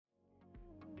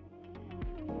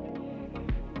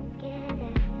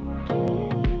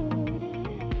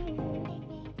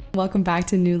Welcome back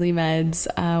to Newly Meds.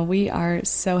 We are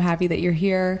so happy that you're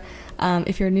here.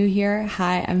 If you're new here,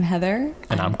 hi, I'm Heather.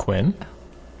 And I'm Quinn.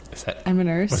 I'm a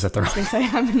nurse. Was that the wrong? I was going to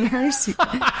say I'm a nurse.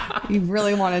 You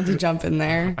really wanted to jump in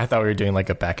there. I thought we were doing like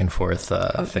a back and forth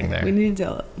thing there. We need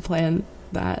to plan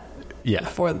that. Yeah.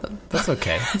 Before the That's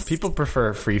okay. People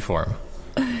prefer freeform.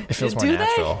 It feels more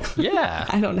natural. Yeah.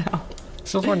 I don't know. It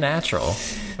feels more natural.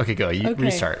 Okay, go. You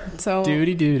restart. So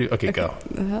Doody. Okay, go.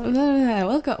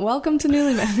 Welcome to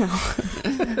Newly Meds.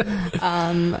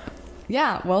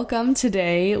 Welcome.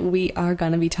 Today we are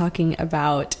going to be talking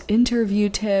about interview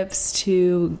tips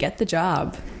to get the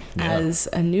job as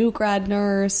a new grad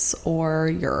nurse, or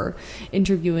you're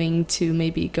interviewing to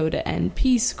maybe go to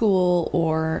NP school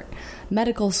or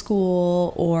medical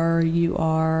school, or you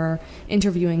are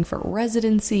interviewing for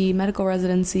residency, medical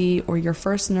residency, or your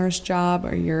first nurse job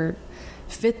or your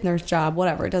fifth nurse job,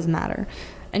 whatever, it doesn't matter.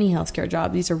 Any healthcare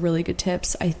job, these are really good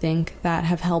tips, I think, that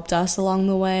have helped us along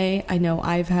the way. I know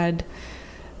I've had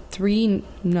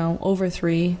over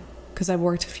three, because I've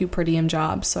worked a few per diem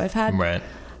jobs. So I've had a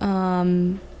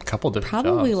couple different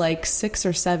probably jobs. Like 6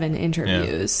 or 7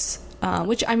 interviews,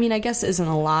 which I mean, I guess isn't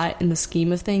a lot in the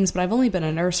scheme of things, but I've only been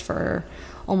a nurse for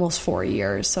almost 4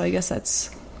 years. So I guess that's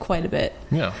quite a bit.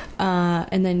 Yeah.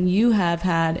 And then you have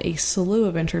had a slew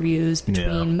of interviews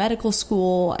between medical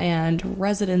school and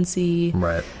residency.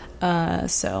 Right. We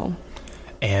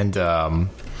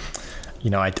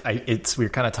were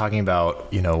kind of talking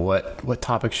about, what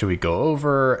topics should we go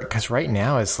over? Because right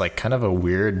now it's like kind of a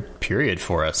weird period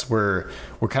for us. We're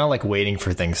kind of like waiting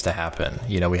for things to happen.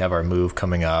 We have our move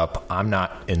coming up. I'm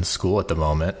not in school at the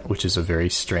moment, which is a very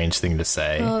strange thing to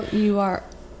say. Well, you are.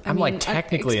 I'm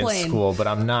technically in school, but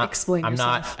I'm not.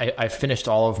 I finished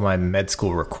all of my med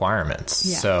school requirements,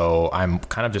 so I'm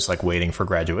kind of just like waiting for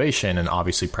graduation and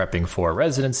obviously prepping for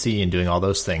residency and doing all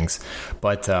those things.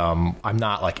 But I'm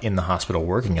not like in the hospital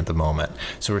working at the moment.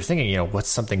 So we're thinking, what's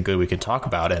something good we could talk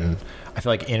about? And I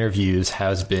feel like interviews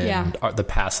has been the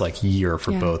past year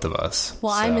for both of us.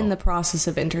 Well, I'm in the process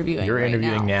of interviewing. You're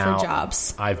interviewing now for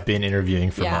jobs. I've been interviewing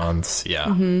for months. Yeah.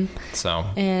 Mm-hmm.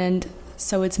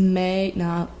 So it's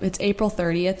it's April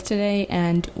 30th today,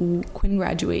 and Quinn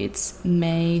graduates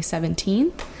May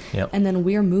 17th. Yep. And then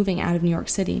we're moving out of New York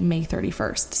City May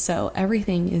 31st. So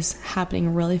everything is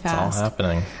happening really fast. It's all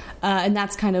happening. And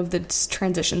that's kind of the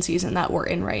transition season that we're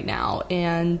in right now.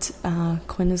 And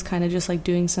Quinn is kind of just like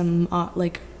doing some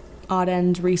odd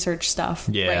end research stuff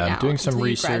right now. I'm doing some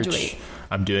research. Graduate.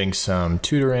 I'm doing some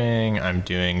tutoring. I'm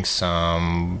doing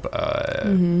some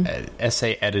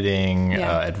essay editing,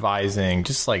 advising,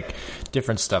 just like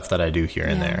different stuff that I do here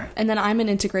and there. And then I'm an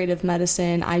integrative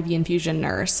medicine IV infusion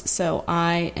nurse. So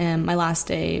my last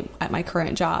day at my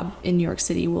current job in New York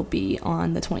City will be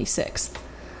on the 26th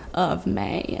of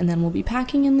May. And then we'll be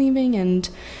packing and leaving. And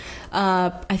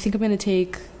I think I'm going to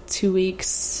take 2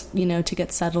 weeks, to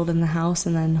get settled in the house,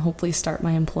 and then hopefully start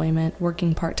my employment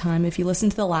working part-time. If you listen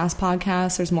to the last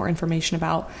podcast, there's more information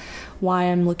about why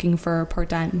I'm looking for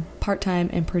part-time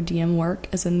and per diem work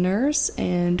as a nurse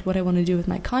and what I want to do with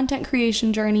my content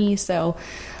creation journey. So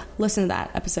listen to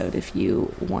that episode if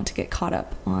you want to get caught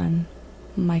up on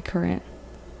my current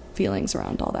feelings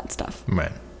around all that stuff.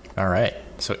 Right. All right.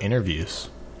 So interviews.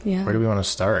 Yeah. Where do we want to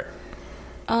start?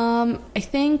 I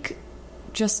think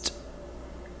just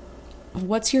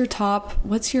what's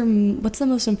the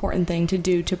most important thing to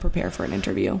do to prepare for an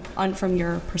interview from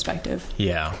your perspective?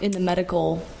 Yeah. In the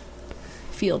medical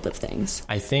field of things.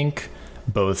 I think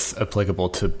both applicable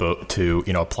to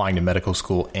applying to medical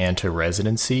school and to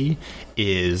residency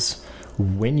is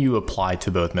when you apply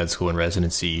to both med school and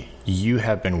residency, you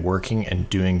have been working and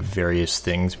doing various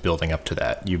things building up to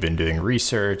that. You've been doing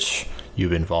research, you've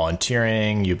been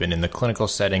volunteering, you've been in the clinical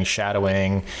setting,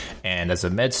 shadowing, and as a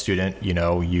med student,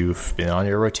 you've been on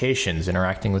your rotations,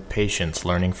 interacting with patients,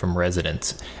 learning from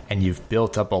residents, and you've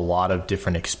built up a lot of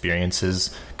different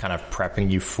experiences kind of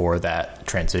prepping you for that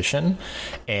transition.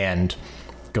 And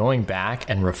going back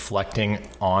and reflecting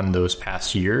on those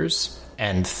past years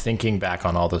and thinking back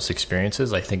on all those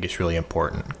experiences, I think is really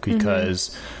important,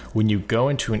 because when you go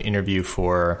into an interview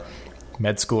for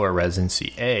med school or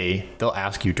residency, they'll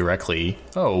ask you directly,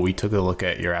 we took a look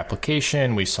at your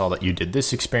application. We saw that you did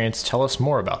this experience. Tell us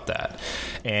more about that.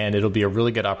 And it'll be a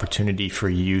really good opportunity for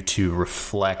you to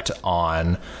reflect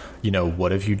on,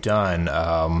 what have you done?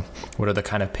 What are the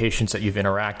kind of patients that you've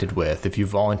interacted with? If you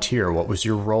volunteer, what was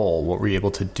your role? What were you able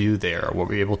to do there? What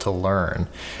were you able to learn?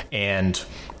 And,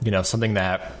 something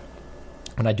that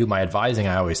when I do my advising,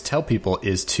 I always tell people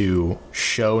is to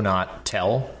show, not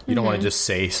tell. You don't want to just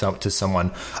say to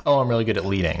someone, oh, I'm really good at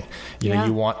leading. You know,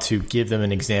 you want to give them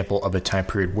an example of a time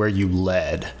period where you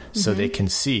led so they can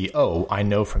see, oh, I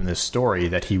know from this story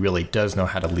that he really does know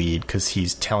how to lead because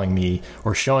he's telling me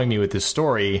or showing me with this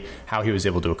story how he was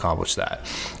able to accomplish that.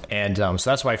 And so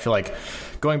that's why I feel like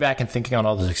going back and thinking on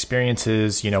all those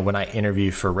experiences, you know, when I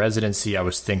interviewed for residency, I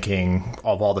was thinking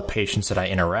of all the patients that I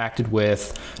interacted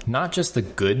with, not just the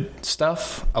good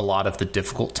stuff, a lot of the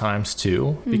difficult times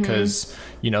too, because,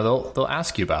 you know, they'll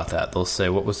ask you about that. They'll say,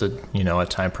 what was a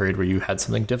time period where you had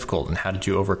something difficult and how did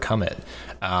you overcome it?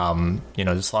 You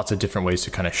know, there's lots of different ways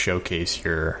to kind of showcase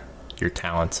your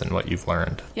talents and what you've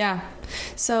learned. Yeah.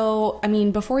 So, I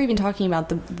mean, before even talking about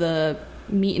the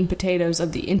meat and potatoes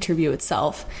of the interview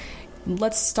itself,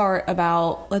 let's talk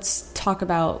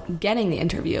about getting the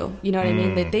interview. You know what I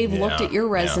mean? They've looked at your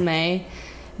resume.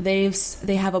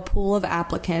 They have a pool of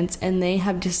applicants and they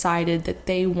have decided that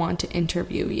they want to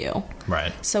interview you.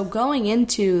 Right. So going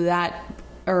into that,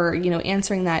 or, you know,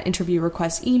 answering that interview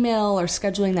request email or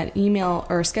scheduling that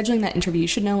interview, you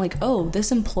should know, like, oh,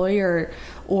 this employer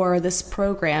or this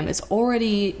program is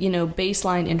already, you know,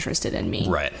 baseline interested in me.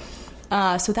 Right.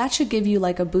 So that should give you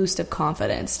like a boost of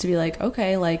confidence to be like,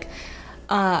 okay, like,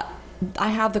 I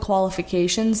have the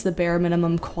qualifications, the bare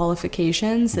minimum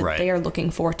qualifications that they are looking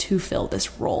for to fill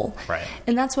this role. Right.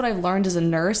 And that's what I've learned as a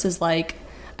nurse is like,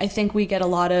 I think we get a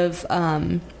lot of,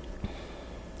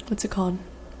 what's it called?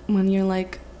 When you're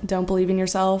like, don't believe in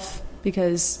yourself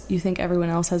because you think everyone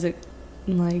else has it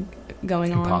like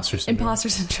going on. Imposter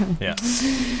syndrome. Yeah.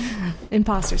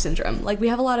 Imposter syndrome. Like we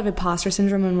have a lot of imposter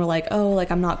syndrome when we're like, oh,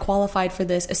 like I'm not qualified for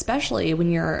this, especially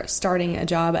when you're starting a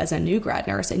job as a new grad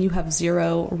nurse and you have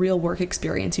zero real work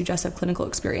experience. You just have clinical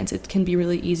experience. It can be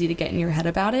really easy to get in your head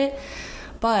about it,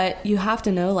 but you have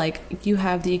to know, like, you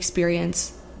have the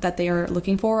experience that they are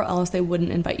looking for, else they wouldn't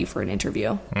invite you for an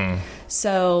interview.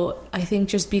 So I think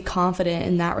just be confident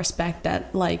in that respect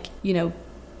that, like, you know,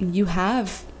 you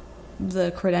have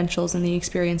the credentials and the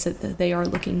experience that they are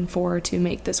looking for to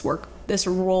make this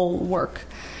role work.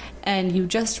 And you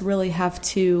just really have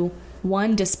to,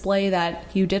 one, display that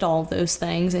you did all of those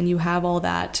things and you have all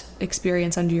that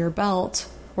experience under your belt,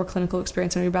 or clinical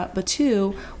experience under your belt, but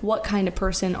two, what kind of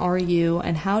person are you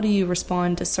and how do you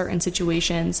respond to certain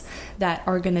situations that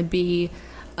are going to be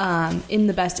in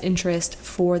the best interest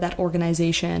for that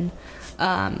organization,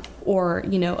 or,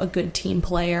 you know, a good team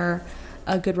player,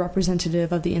 a good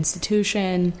representative of the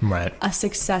institution, right, a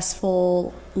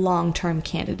successful long-term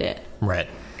candidate. Right.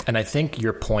 And I think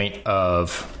your point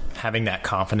of having that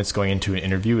confidence going into an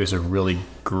interview is a really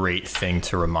great thing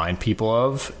to remind people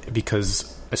of,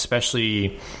 because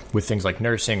especially with things like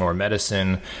nursing or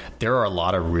medicine, there are a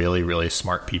lot of really, really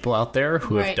smart people out there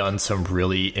who have done some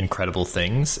really incredible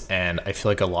things. And I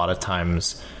feel like a lot of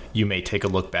times you may take a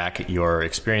look back at your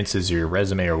experiences or your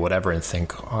resume or whatever and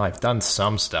think, oh, I've done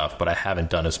some stuff, but I haven't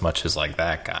done as much as like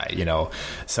that guy, you know?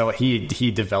 So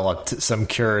he developed some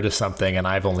cure to something and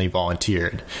I've only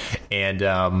volunteered. And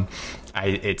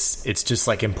it's just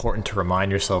like important to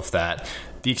remind yourself that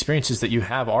the experiences that you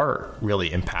have are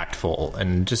really impactful.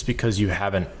 And just because you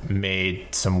haven't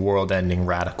made some world-ending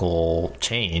radical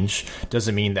change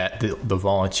doesn't mean that the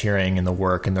volunteering and the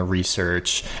work and the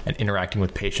research and interacting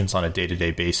with patients on a day-to-day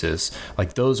basis,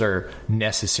 like those are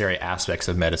necessary aspects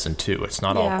of medicine too. It's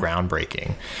not all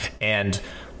groundbreaking. And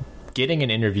getting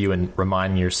an interview and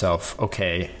reminding yourself,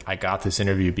 okay, I got this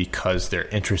interview because they're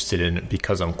interested in it,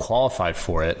 because I'm qualified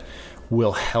for it,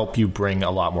 will help you bring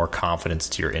a lot more confidence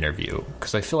to your interview.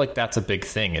 Because I feel like that's a big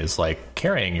thing, is like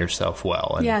carrying yourself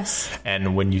well. And, yes.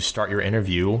 And when you start your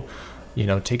interview, you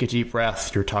know, take a deep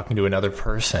breath. You're talking to another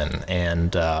person.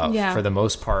 And for the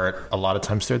most part, a lot of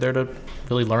times they're there to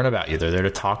really learn about you. They're there to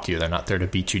talk to you. They're not there to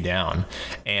beat you down.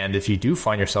 And if you do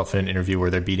find yourself in an interview where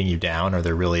they're beating you down or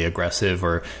they're really aggressive,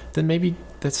 or then maybe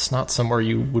that's not somewhere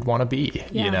you would want to be,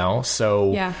 you know?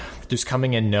 So just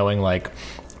coming in knowing like,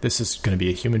 this is going to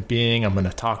be a human being. I'm going to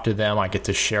talk to them. I get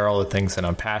to share all the things that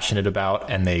I'm passionate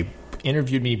about. And they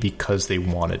interviewed me because they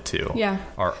wanted to.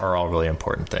 Are all really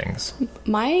important things.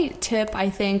 My tip,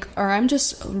 I think, or I'm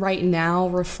just right now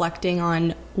reflecting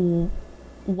on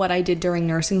what I did during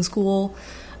nursing school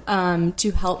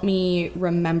to help me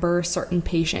remember certain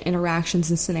patient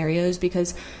interactions and scenarios,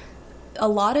 because a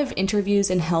lot of interviews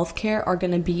in healthcare are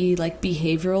going to be like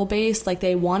behavioral based. Like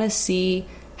they want to see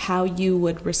how you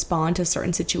would respond to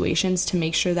certain situations to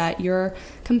make sure that you're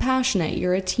compassionate,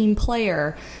 you're a team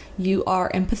player, you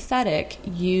are empathetic,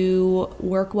 you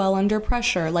work well under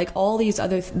pressure, like all these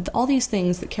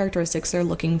things, the characteristics they're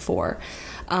looking for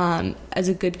as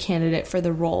a good candidate for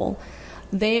the role.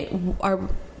 They are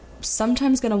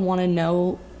sometimes going to want to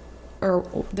know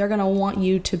or they're going to want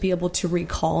you to be able to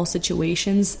recall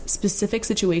specific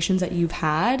situations that you've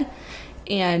had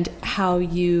and how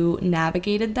you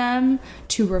navigated them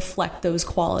to reflect those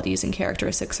qualities and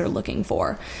characteristics they're looking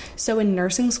for. So in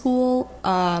nursing school,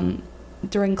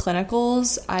 during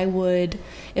clinicals, I would,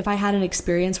 if I had an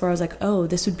experience where I was like, oh,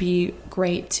 this would be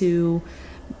great to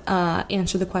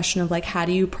answer the question of like, how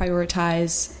do you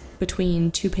prioritize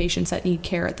between two patients that need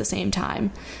care at the same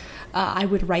time? I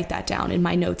would write that down in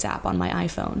my notes app on my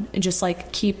iPhone and just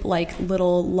like keep like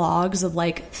little logs of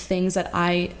like things that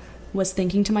I was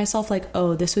thinking to myself, like,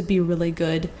 oh, this would be really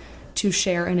good to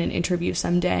share in an interview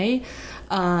someday.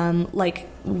 Like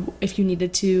if you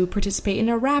needed to participate in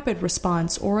a rapid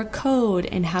response or a code,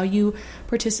 and how you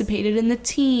participated in the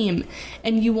team.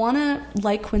 And you want to,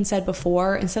 like Quinn said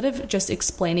before, instead of just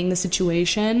explaining the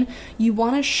situation, you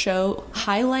want to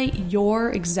highlight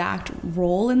your exact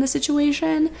role in the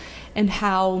situation and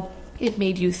how it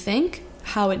made you think,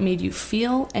 how it made you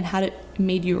feel, and how it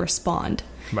made you respond.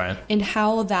 Right. And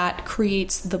how that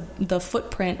creates the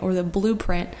footprint or the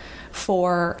blueprint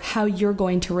for how you're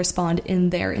going to respond in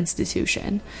their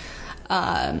institution.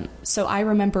 So I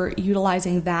remember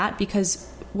utilizing that because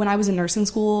when I was in nursing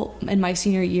school in my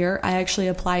senior year, I actually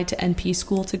applied to NP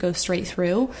school to go straight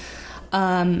through.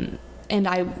 And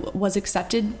I was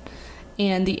accepted.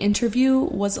 And the interview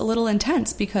was a little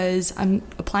intense because I'm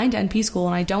applying to NP school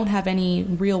and I don't have any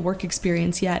real work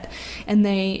experience yet. And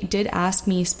they did ask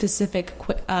me specific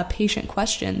patient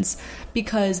questions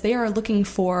because they are looking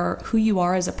for who you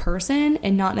are as a person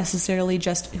and not necessarily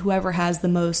just whoever has the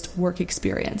most work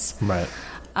experience. Right.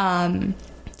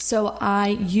 So I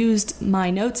used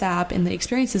my notes app and the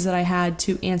experiences that I had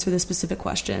to answer the specific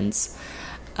questions.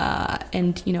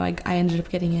 And, you know, I ended up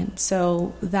getting in.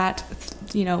 So that,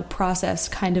 you know, process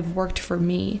kind of worked for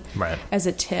me as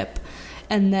a tip.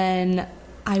 And then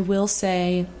I will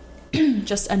say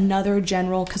just another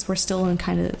general, because we're still in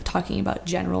kind of talking about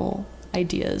general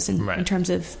ideas in terms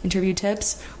of interview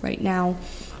tips right now.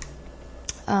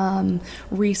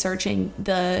 Researching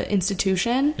the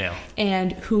institution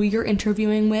and who you're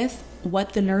interviewing with,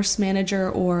 what the nurse manager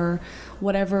or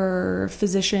whatever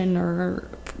physician or,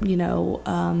 you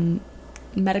know,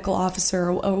 medical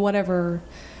officer or whatever,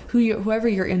 whoever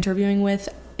you're interviewing with,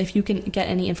 if you can get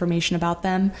any information about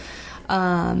them,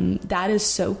 that is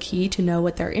so key to know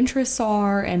what their interests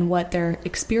are and what their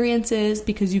experience is,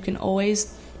 because you can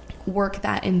always work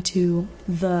that into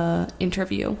the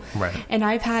interview. Right. And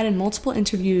I've had in multiple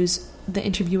interviews, the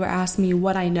interviewer asked me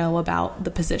what I know about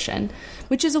the position,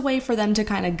 which is a way for them to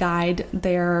kind of guide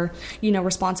their, you know,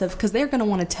 responsive, because they're going to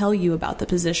want to tell you about the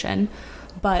position.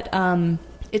 But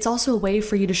it's also a way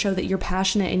for you to show that you're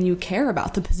passionate and you care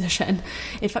about the position.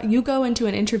 If you go into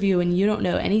an interview and you don't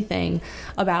know anything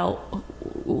about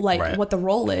like what the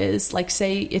role is, like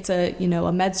say it's a, you know,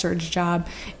 a med surge job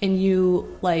and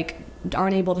you like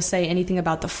aren't able to say anything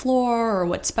about the floor or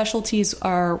what specialties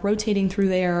are rotating through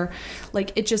there,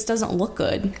 like it just doesn't look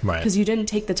good because you didn't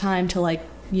take the time to like,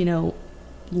 you know,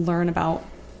 learn about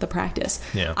the practice.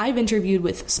 I've interviewed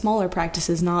with smaller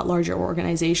practices, not larger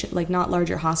organizations, like not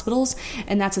larger hospitals,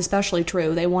 and that's especially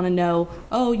true. They want to know,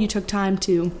 oh, you took time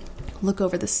to look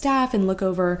over the staff and look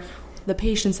over the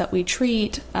patients that we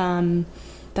treat,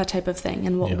 that type of thing,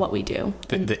 and what we do.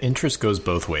 The interest goes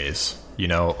both ways. You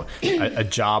know, a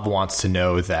job wants to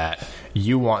know that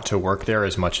you want to work there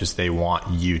as much as they want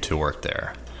you to work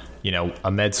there. You know,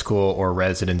 a med school or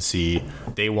residency,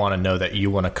 they want to know that you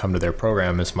want to come to their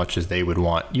program as much as they would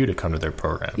want you to come to their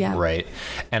program, right?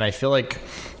 And I feel like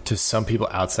to some people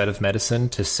outside of medicine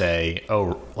to say,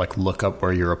 oh, like look up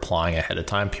where you're applying ahead of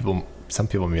time, some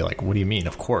people may be like, what do you mean?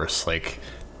 Of course, like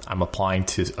I'm applying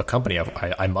to a company,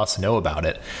 I must know about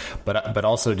it. But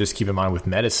also just keep in mind with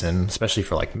medicine, especially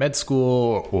for like med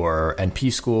school or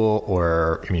NP school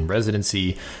or, I mean,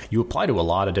 residency, you apply to a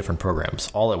lot of different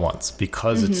programs all at once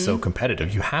because it's so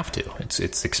competitive. You have to.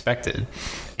 It's expected.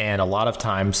 And a lot of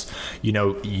times, you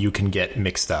know, you can get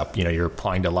mixed up. You know, you're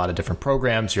applying to a lot of different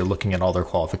programs. You're looking at all their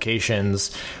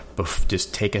qualifications.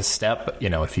 Just take a step. You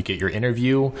know, if you get your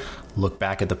interview, look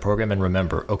back at the program and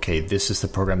remember, okay, this is the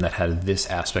program that had this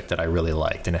aspect that I really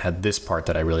liked, and it had this part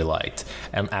that I really liked.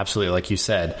 And absolutely, like you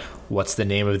said, what's the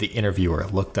name of the interviewer?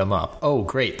 Look them up. Oh,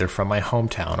 great, they're from my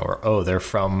hometown, or oh, they're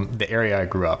from the area I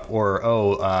grew up, or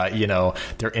oh, you know,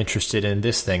 they're interested in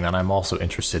this thing that I'm also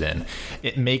interested in.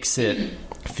 It makes it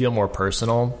feel more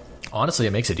personal. Honestly,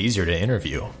 it makes it easier to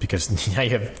interview because now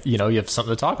you have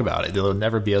something to talk about. There'll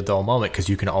never be a dull moment because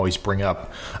you can always bring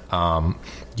up,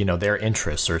 their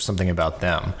interests or something about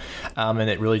them. And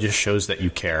it really just shows that you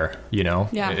care,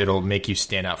 Yeah. It'll make you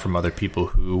stand out from other people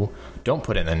who don't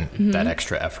put in that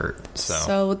extra effort.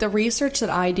 So the research that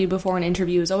I do before an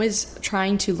interview is always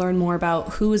trying to learn more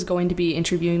about who is going to be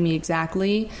interviewing me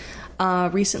exactly.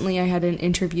 Recently, I had an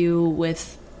interview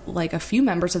with like a few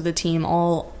members of the team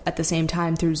all at the same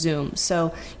time through Zoom.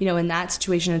 So, in that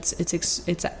situation,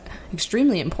 it's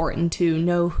extremely important to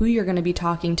know who you're going to be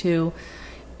talking to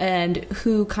and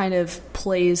who kind of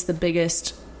plays the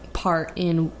biggest part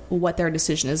in what their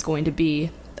decision is going to be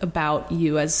about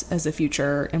you as a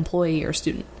future employee or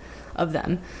student of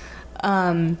them.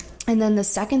 And then the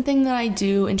second thing that I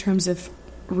do in terms of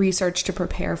research to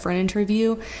prepare for an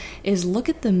interview is look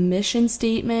at the mission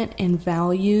statement and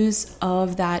values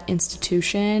of that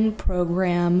institution,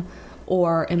 program,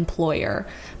 or employer,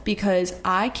 because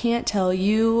I can't tell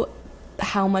you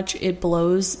how much it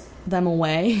blows them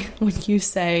away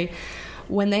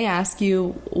when they ask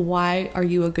you, why are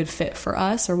you a good fit for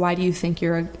us, or why do you think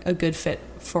you're a good fit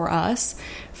for us,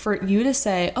 for you to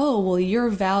say, oh, well, your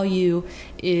value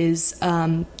is,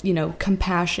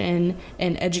 compassion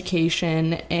and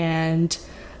education and,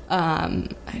 I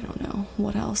don't know,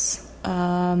 what else?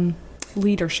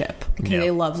 Leadership. Okay,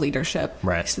 They love leadership.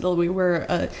 Right. So we were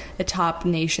a top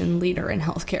nation leader in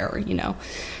healthcare,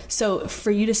 So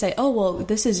for you to say, oh, well,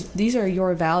 these are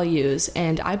your values,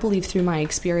 and I believe through my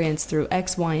experience through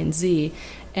X, Y, and Z,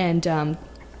 and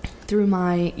through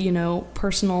my,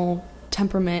 personal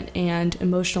temperament and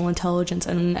emotional intelligence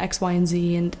and X, Y, and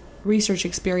Z and research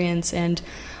experience and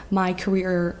my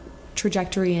career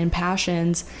trajectory and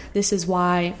passions, this is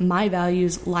why my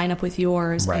values line up with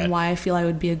yours, right, and why I feel I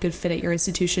would be a good fit at your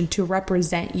institution to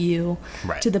represent you,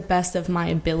 right, to the best of my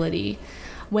ability.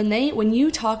 When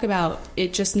you talk about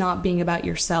it just not being about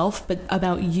yourself, but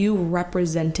about you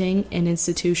representing an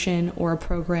institution or a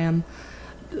program,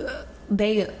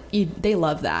 they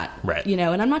love that, right?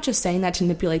 And I'm not just saying that to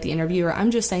manipulate the interviewer. I'm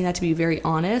just saying that to be very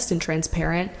honest and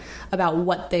transparent about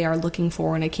what they are looking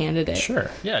for in a candidate.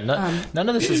 Sure, yeah. None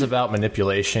of this is about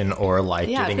manipulation or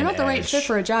getting if you're not the right fit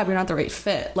for a job, you're not the right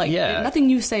fit. Nothing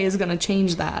you say is going to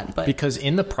change that. But because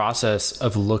in the process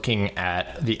of looking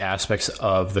at the aspects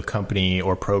of the company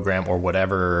or program or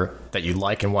whatever that you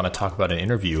like and want to talk about in an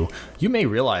interview, you may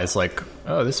realize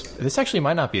oh, this actually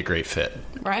might not be a great fit.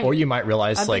 Right. Or you might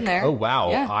realize oh,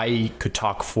 wow, yeah, I could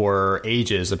talk for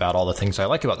ages about all the things I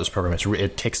like about this program.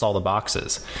 It ticks all the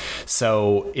boxes.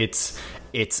 So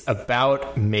it's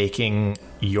about making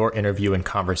your interview and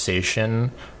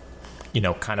conversation,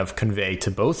 kind of convey to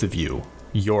both of you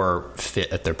your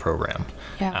fit at their program.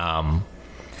 Yeah.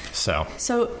 So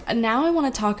now I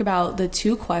want to talk about the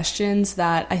two questions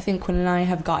that I think Quinn and I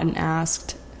have gotten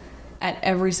asked at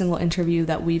every single interview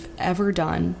that we've ever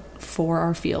done for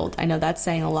our field. I know that's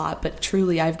saying a lot, but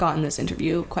truly I've gotten this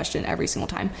interview question every single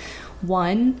time.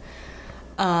 One,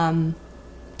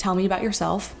 tell me about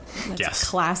yourself. That's yes.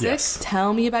 Classic. Yes.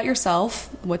 Tell me about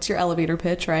yourself. What's your elevator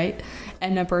pitch, right?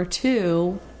 And number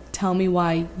two, tell me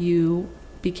why you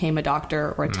became a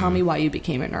doctor, or tell me why you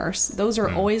became a nurse. Those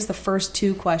are always the first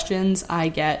two questions I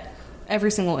get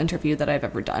every single interview that I've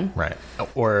ever done. Right.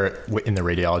 Or in the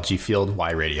radiology field,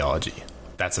 why radiology?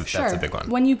 That's a big one.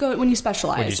 When you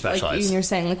specialize. And you're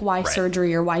saying why right,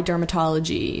 surgery or why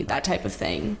dermatology, that type of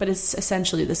thing. But it's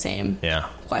essentially the same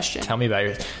question. Tell me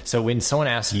about so when someone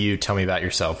asks you, tell me about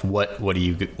yourself,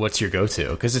 what's your go-to?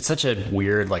 Because it's such a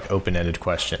weird, open-ended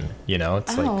question,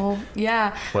 It's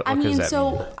yeah. What does that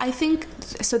mean? I think,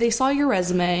 so they saw your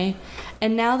resume,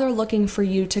 and now they're looking for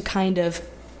you to kind of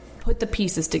put the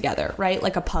pieces together, right?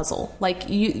 Like a puzzle.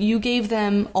 You gave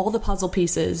them all the puzzle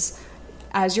pieces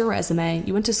as your resume.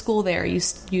 You went to school there.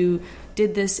 You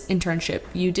did this internship.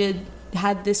 You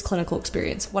had this clinical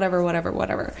experience.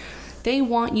 Whatever. They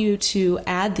want you to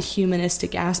add the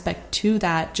humanistic aspect to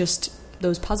that, just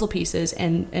those puzzle pieces,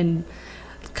 and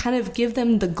kind of give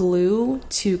them the glue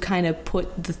to kind of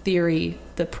put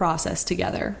the process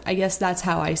together. I guess that's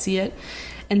how I see it.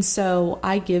 And so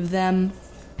I give them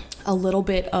a little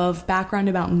bit of background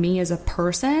about me as a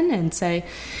person and say,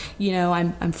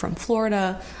 I'm from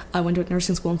Florida. I went to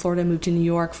nursing school in Florida, moved to New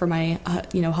York for my,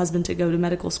 husband to go to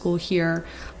medical school here.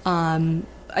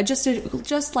 I just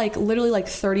literally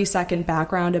 30-second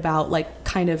background about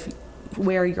kind of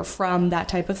where you're from, that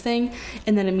type of thing.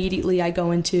 And then immediately I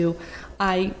go into,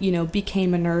 I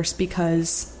became a nurse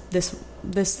because this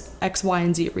X, Y,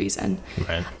 and Z reason,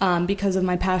 right, because of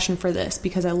my passion for this,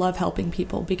 because I love helping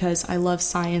people, because I love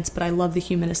science, but I love the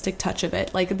humanistic touch of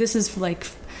it. This is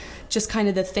just kind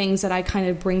of the things that I kind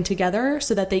of bring together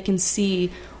so that they can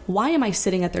see, why am I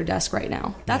sitting at their desk right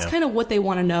now? That's kind of what they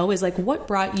want to know, is like, what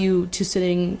brought you to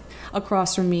sitting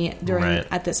across from me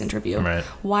at this interview? Right.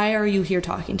 Why are you here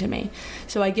talking to me?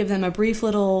 So I give them a brief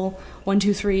little 1,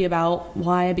 2, 3 about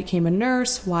why I became a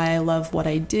nurse, why I love what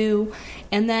I do.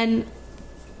 And then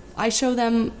I show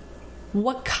them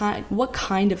what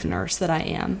kind of nurse that I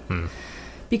am.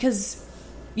 Because,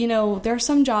 you know, there are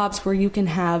some jobs where you can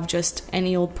have just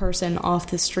any old person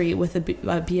off the street with a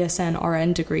BSN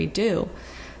RN degree do.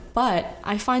 But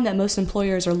I find that most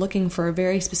employers are looking for a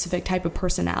very specific type of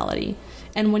personality.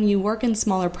 And when you work in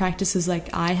smaller practices like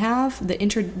I have, the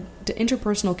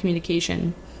interpersonal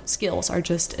communication skills are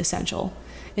just essential.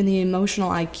 And the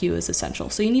emotional IQ is essential.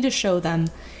 So you need to show them,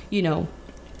 you know,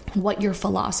 what your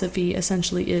philosophy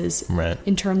essentially is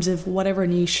in terms of whatever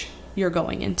niche you're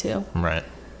going into. Right.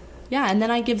 Yeah, and then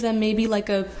I give them maybe like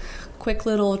a quick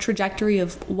little trajectory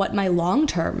of what my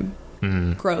long-term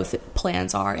growth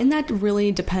plans are. And that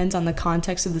really depends on the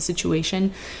context of the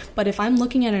situation. But if I'm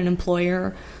looking at an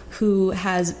employer who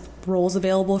has roles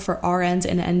available for RNs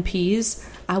and NPs,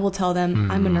 I will tell them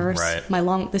I'm a nurse.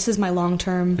 Right. This is my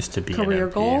long-term career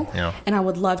goal. Yeah. And I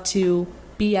would love to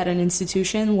be at an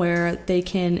institution where they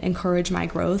can encourage my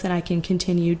growth and I can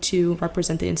continue to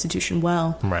represent the institution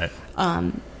well. Right.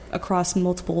 Across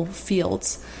multiple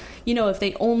fields. You know, if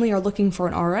they only are looking for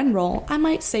an RN role, I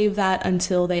might save that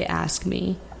until they ask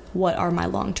me what are my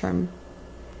long-term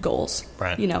goals.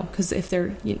 Right. You know, because if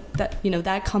they're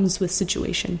that comes with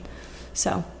situation.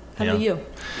 So, how about you?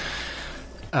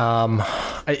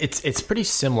 It's pretty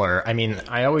similar. I mean,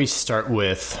 I always start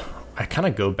with, I kind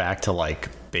of go back to like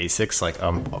basics, like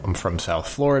I'm from South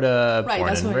Florida,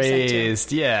 born and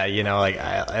raised. Yeah, you know, like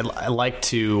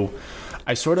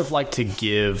I sort of like to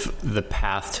give the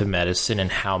path to medicine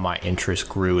and how my interest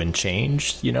grew and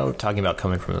changed, you know, talking about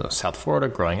coming from South Florida,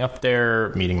 growing up there,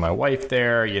 meeting my wife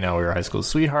there, you know, we were high school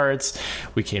sweethearts.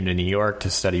 We came to New York to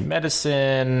study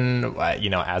medicine. You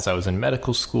know, as I was in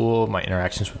medical school, my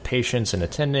interactions with patients and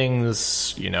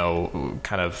attendings, you know,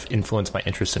 kind of influenced my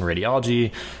interest in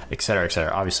radiology, et cetera, et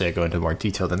cetera. Obviously, I go into more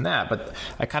detail than that, but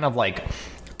I kind of like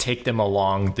take them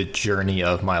along the journey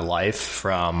of my life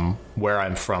from where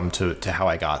I'm from to how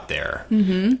I got there.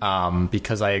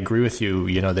 Because I agree with you,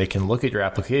 you know, they can look at your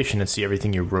application and see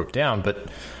everything you wrote down, but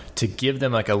to give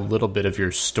them like a little bit of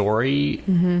your story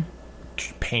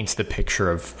paints the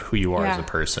picture of who you are as a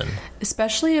person.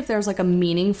 Especially if there's like a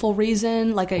meaningful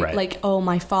reason, like oh,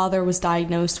 my father was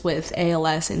diagnosed with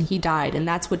ALS and he died and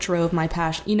that's what drove my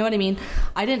passion. You know what I mean?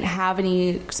 I didn't have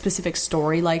any specific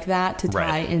story like that to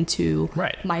tie into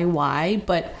my why,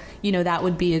 but you know, that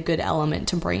would be a good element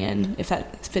to bring in if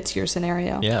that fits your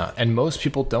scenario. Yeah, and most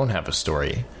people don't have a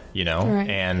story, you know?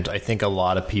 And I think a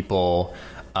lot of people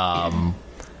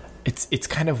It's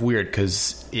kind of weird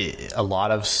because a lot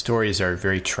of stories are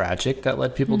very tragic that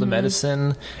led people to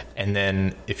medicine. And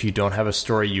then if you don't have a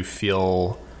story, you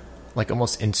feel like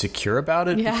almost insecure about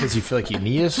it because you feel like you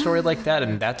need a story like that.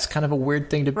 And that's kind of a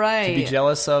weird thing to be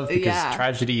jealous of because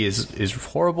tragedy is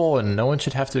horrible and no one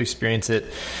should have to experience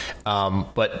it.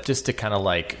 But just to kind of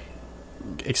like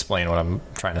explain what I'm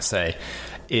trying to say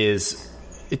is,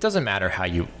 it doesn't matter how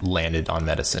you landed on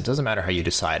medicine. It doesn't matter how you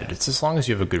decided. It's as long as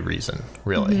you have a good reason,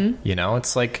 really. You know,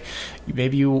 it's like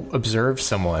maybe you observed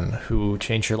someone who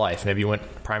changed your life. Maybe you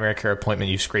went primary care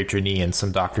appointment, you scraped your knee, and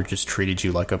some doctor just treated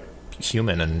you like a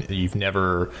human, and you've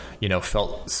never, you know,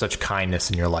 felt such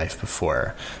kindness in your life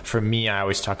before. For me, I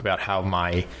always talk about how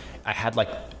I had like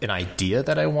an idea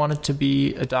that I wanted to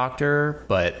be a doctor,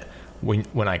 but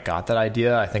when I got that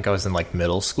idea, I think I was in like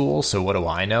middle school. So what do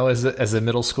I know as a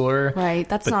middle schooler? Right.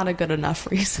 That's not a good enough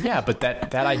reason. Yeah, but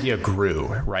that idea grew,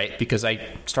 right? Because I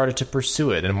started to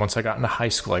pursue it. And once I got into high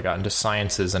school, I got into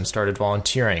sciences and started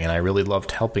volunteering. And I really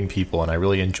loved helping people. And I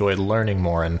really enjoyed learning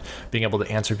more and being able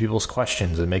to answer people's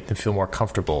questions and make them feel more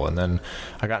comfortable. And then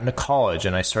I got into college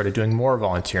and I started doing more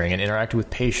volunteering and interacted with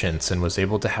patients and was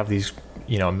able to have these,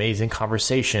 you know, amazing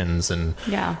conversations and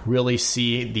really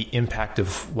see the impact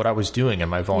of what I was doing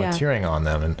and my volunteering on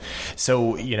them. And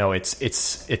so, you know,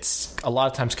 it's a lot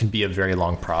of times can be a very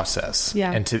long process.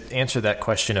 Yeah. And to answer that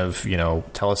question of, you know,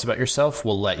 tell us about yourself,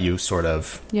 we'll let you sort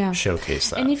of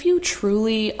showcase that. And if you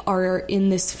truly are in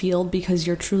this field because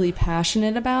you're truly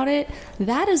passionate about it,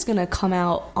 that is going to come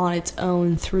out on its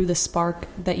own through the spark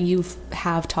that you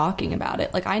have talking about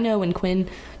it. Like I know when Quinn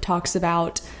talks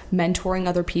about mentoring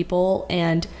other people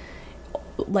and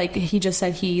like he just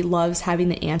said he loves having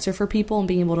the answer for people and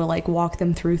being able to like walk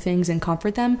them through things and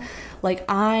comfort them. Like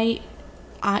I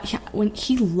when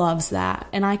he loves that,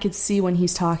 and I could see when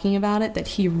he's talking about it that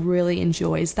he really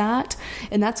enjoys that,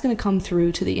 and that's going to come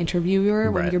through to the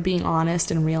interviewer when you're being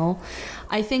honest and real.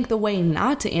 I think the way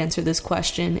not to answer this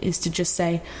question is to just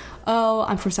say, oh,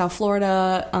 I'm from South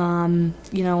Florida,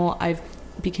 I've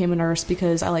became a nurse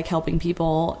because I like helping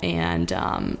people, and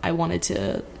I wanted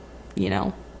to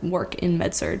work in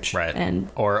med surg, right? And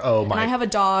I have a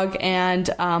dog, and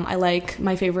I like,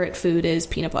 my favorite food is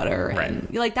peanut butter, and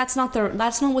right. that's not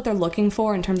what they're looking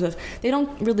for in terms of, they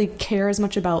don't really care as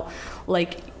much about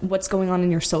what's going on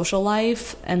in your social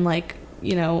life and how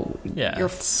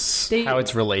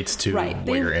it relates to what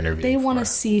you're interviewing. They want to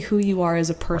see who you are as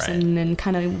a person, and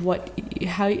kind of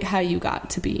how you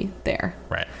got to be there,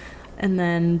 right? And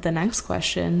then the next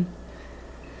question.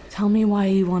 Tell me why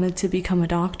you wanted to become a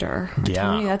doctor.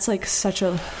 Tell me, that's such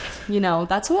a,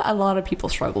 that's what a lot of people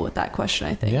struggle with, that question,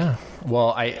 I think. Yeah.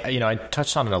 Well, I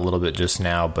touched on it a little bit just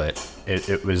now, but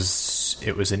it was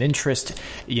an interest,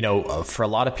 for a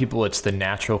lot of people, it's the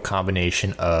natural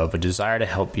combination of a desire to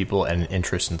help people and an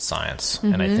interest in science.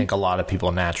 Mm-hmm. And I think a lot of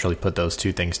people naturally put those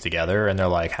two things together, and they're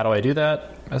like, how do I do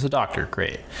that? As a doctor.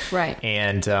 Great. Right.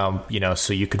 And,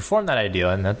 so you can form that idea,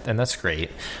 and that's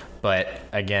great. But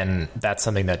again, that's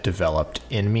something that developed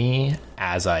in me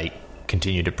as I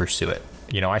continued to pursue it.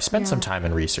 I spent some time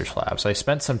in research labs. I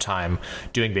spent some time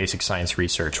doing basic science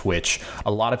research, which a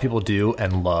lot of people do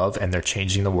and love, and they're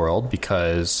changing the world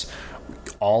because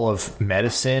all of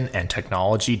medicine and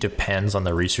technology depends on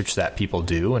the research that people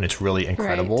do, and it's really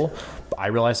incredible. Right. I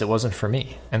realized it wasn't for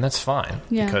me, and that's fine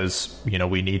because,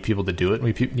 we need people to do it, and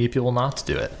we need people not to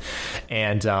do it.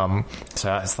 And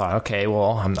so I thought, okay,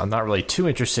 well, I'm not really too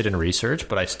interested in research,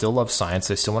 but I still love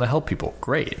science. I still want to help people.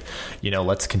 Great.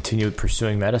 Let's continue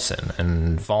pursuing medicine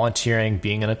and volunteering,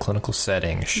 being in a clinical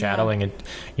setting, shadowing,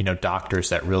 doctors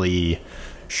that really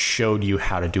showed you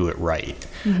how to do it right.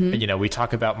 Mm-hmm. We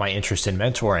talk about my interest in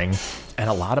mentoring, and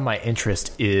a lot of my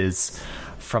interest is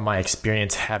from my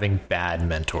experience having bad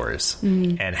mentors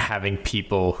and having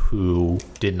people who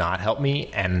did not help me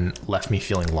and left me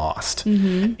feeling lost.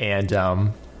 Mm-hmm. And,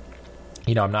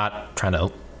 I'm not trying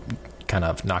to kind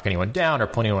of knock anyone down or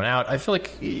point anyone out. I feel like,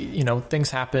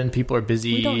 things happen. People are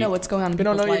busy. We don't know what's going on in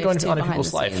people's life. We don't know what's going on in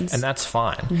people's life, and that's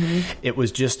fine. Mm-hmm. It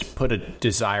was just put a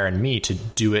desire in me to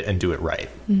do it and do it right.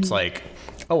 Mm-hmm. It's like,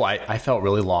 I felt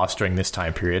really lost during this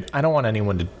time period. I don't want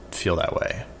anyone to feel that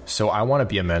way. So I want to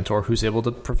be a mentor who's able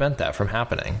to prevent that from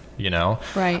happening,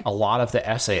 Right. A lot of the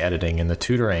essay editing and the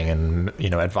tutoring and,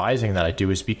 advising that I do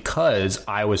is because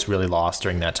I was really lost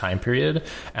during that time period,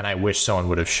 and I wish someone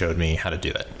would have showed me how to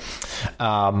do it.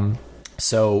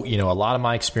 So, a lot of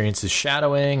my experiences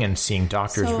shadowing and seeing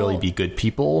doctors really be good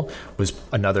people was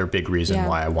another big reason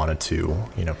why I wanted to,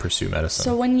 pursue medicine.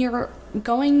 So when you're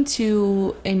going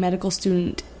to a medical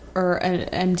student or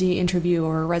an MD interview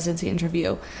or a residency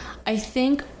interview, I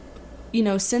think,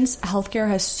 since healthcare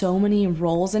has so many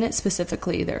roles in it,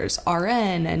 specifically, there's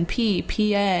RN, NP,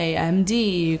 PA,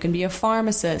 MD, you can be a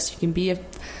pharmacist, you can be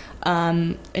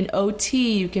an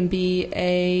OT, you can be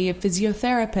a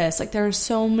physiotherapist. There are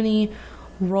so many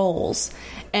roles,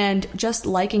 and just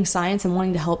liking science and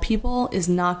wanting to help people is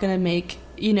not going to make,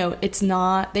 it's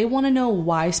not, they want to know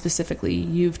why specifically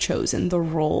you've chosen the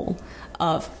role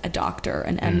of a doctor,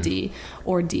 an MD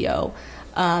or DO.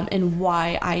 And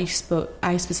why I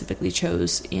specifically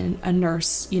chose in a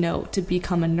nurse, to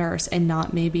become a nurse and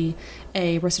not maybe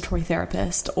a respiratory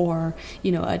therapist or,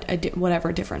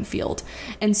 whatever different field.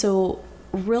 And so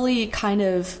really kind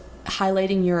of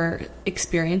highlighting your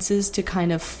experiences to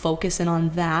kind of focus in on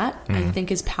that, I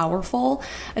think is powerful,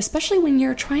 especially when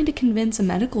you're trying to convince a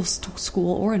medical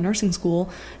school or a nursing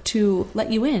school to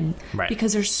let you in,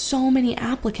 because there's so many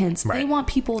applicants. They want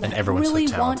people that really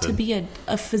want to be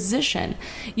a physician,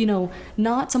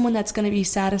 not someone that's going to be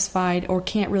satisfied or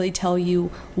can't really tell you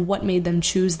what made them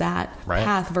choose that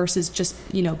path versus just,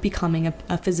 becoming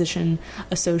a physician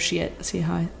associate. See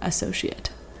how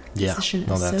associate. Physician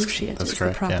associate is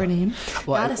the proper name.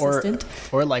 Well, not assistant.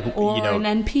 Or an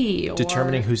NP.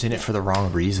 Determining who's in it for the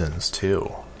wrong reasons,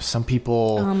 too. Some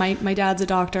people... my dad's a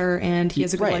doctor, and he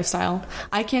has a good lifestyle.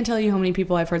 I can't tell you how many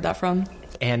people I've heard that from.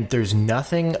 And there's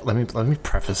nothing... Let me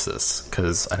preface this,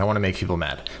 because I don't want to make people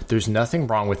mad. There's nothing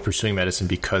wrong with pursuing medicine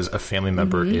because a family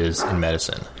member is in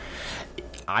medicine.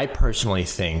 I personally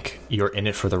think you're in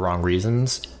it for the wrong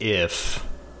reasons if...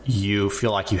 you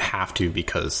feel like you have to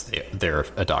because they're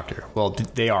a doctor. Well,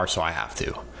 they are, so I have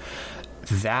to.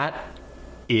 That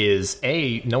is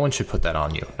no one should put that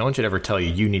on you. No one should ever tell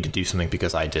you you need to do something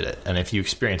because I did it. And if you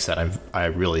experience that, I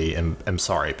really am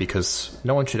sorry, because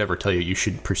no one should ever tell you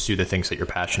should pursue the things that you're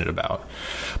passionate about.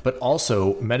 But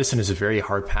also, medicine is a very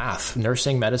hard path.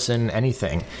 Nursing, medicine,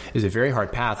 anything is a very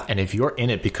hard path. And if you're in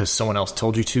it because someone else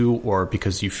told you to, or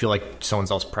because you feel like someone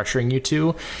else pressuring you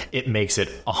to, it makes it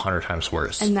 100 times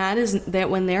worse. And that is that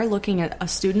when they're looking at a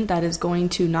student that is going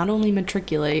to not only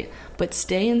matriculate, but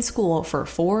stay in school for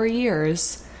 4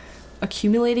 years,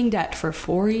 accumulating debt for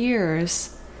 4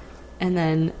 years, and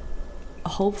then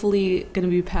hopefully going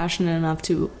to be passionate enough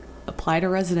to apply to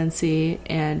residency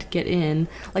and get in.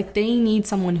 Like, they need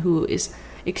someone who is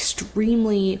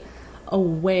extremely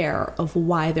aware of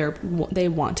why they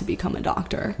want to become a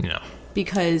doctor. Yeah.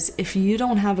 Because if you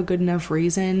don't have a good enough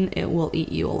reason, it will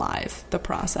eat you alive, the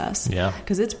process. Yeah.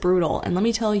 Because it's brutal. And let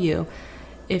me tell you,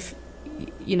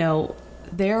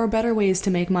 there are better ways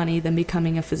to make money than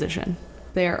becoming a physician.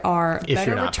 There are if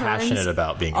better you're not returns passionate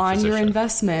about being a on physician. your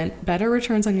investment, better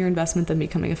returns on your investment than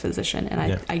becoming a physician.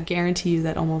 And I guarantee you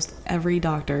that almost every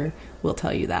doctor will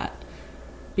tell you that,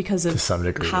 because of to some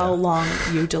degree, how long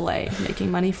you delay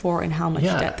making money for and how much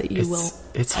debt that you will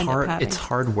it's end hard up having. It's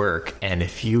hard work, and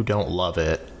if you don't love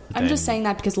it, I'm just saying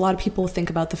that because a lot of people think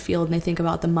about the field and they think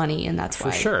about the money, and that's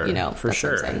why, for that's why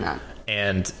I'm saying that.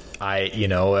 And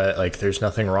like, there's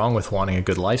nothing wrong with wanting a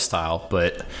good lifestyle,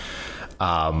 but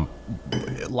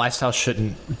lifestyle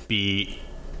shouldn't be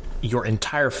your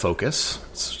entire focus.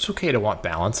 It's okay to want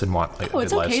balance and want a good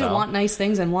it's okay lifestyle. to want nice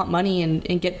things and want money and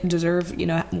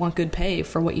want good pay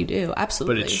for what you do.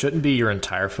 Absolutely. But it shouldn't be your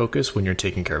entire focus when you're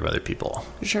taking care of other people.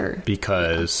 Sure.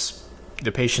 Because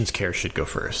the patient's care should go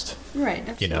first. Right.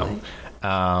 Absolutely.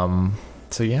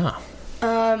 So yeah.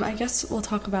 I guess we'll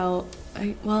talk about.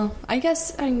 I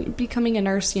guess becoming a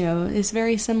nurse, is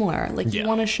very similar. Like, you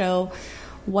want to show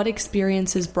what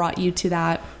experiences brought you to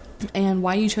that, and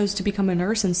why you chose to become a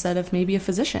nurse instead of maybe a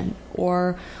physician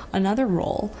or another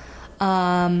role.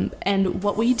 And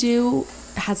what we do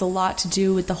has a lot to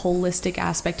do with the holistic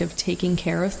aspect of taking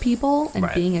care of people and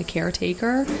being a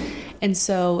caretaker. And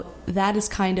so that is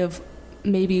kind of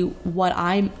maybe what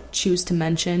I choose to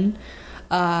mention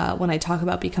when I talk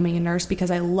about becoming a nurse, because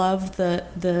I love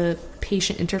the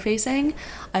patient interfacing.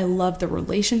 I love the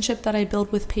relationship that I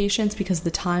build with patients because of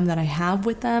the time that I have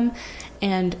with them,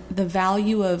 and the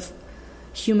value of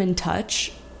human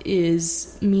touch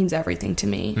means everything to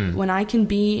me. When I can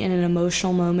be in an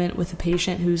emotional moment with a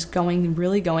patient who's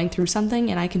really going through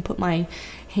something, and I can put my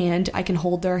hand, I can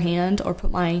hold their hand or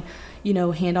put my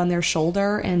hand on their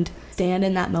shoulder and stand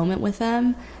in that moment with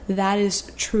them, that is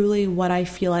truly what I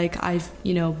feel like I've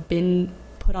been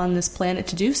put on this planet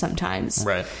to do sometimes.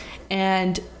 Right.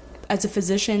 And as a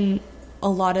physician, a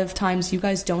lot of times you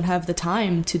guys don't have the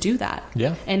time to do that.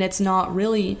 Yeah. And it's not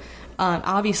really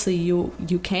obviously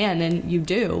you can and you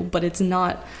do, but it's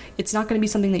not going to be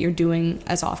something that you're doing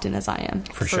as often as I am.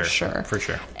 For sure.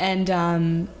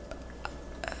 And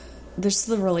there's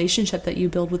the relationship that you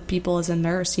build with people as a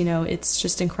nurse. It's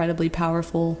just incredibly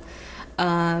powerful.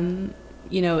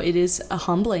 It is a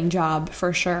humbling job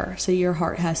for sure. So your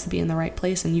heart has to be in the right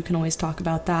place, and you can always talk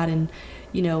about that and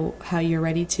how you're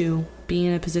ready to be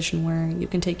in a position where you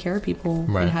can take care of people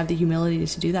and have the humility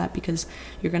to do that, because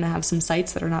you're going to have some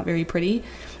sites that are not very pretty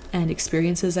and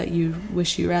experiences that you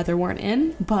wish you rather weren't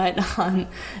in, but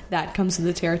that comes with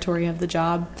the territory of the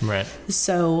job. Right.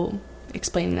 So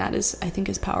explaining that I think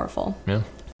is powerful. Yeah.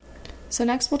 So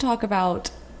next we'll talk about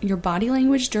your body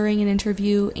language during an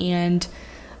interview and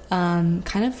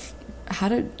kind of how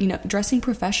to, dressing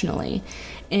professionally.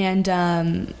 And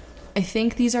I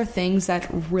think these are things that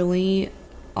really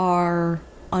are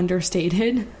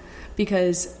understated,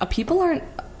 because people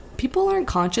aren't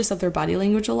conscious of their body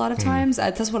language a lot of times.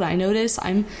 That's what I notice.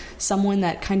 I'm someone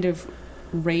that kind of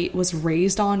was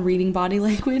raised on reading body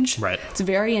language. Right. It's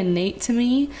very innate to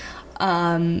me.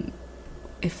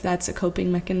 If that's a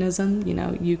coping mechanism,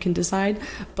 you can decide.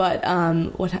 But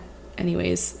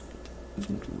anyways,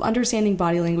 understanding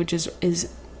body language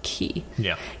is key.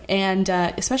 Yeah. And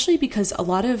especially because a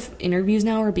lot of interviews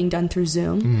now are being done through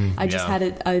Zoom.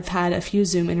 I've had a few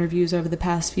Zoom interviews over the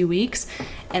past few weeks,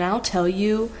 and I'll tell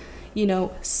you,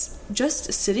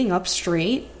 just sitting up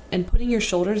straight and putting your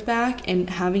shoulders back and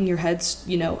having your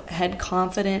head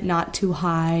confident, not too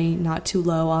high, not too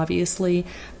low, obviously,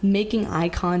 making eye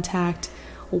contact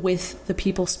with the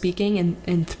people speaking,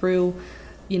 and through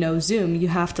Zoom, you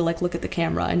have to look at the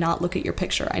camera and not look at your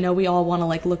picture. I know we all want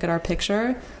to look at our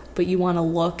picture, but you want to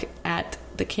look at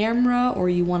the camera, or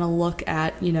you want to look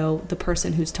at, the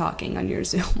person who's talking on your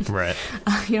Zoom. Right.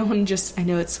 I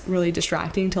know it's really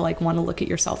distracting to want to look at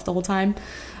yourself the whole time,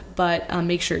 but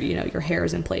make sure, your hair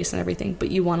is in place and everything,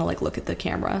 but you want to like look at the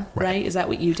camera, right? Is that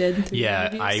what you did?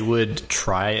 Yeah, I would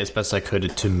try as best I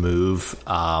could to move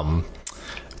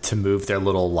their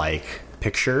little like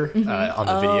picture on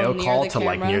the video call to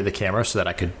like near the camera so that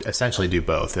I could essentially do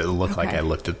both. It looked like I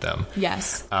looked at them.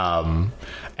 Yes.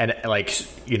 And like,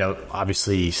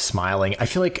 obviously smiling. I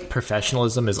feel like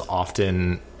professionalism is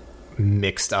often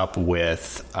mixed up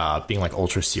with being like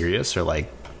ultra serious or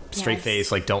like straight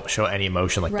face, like don't show any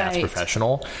emotion, like that's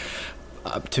professional.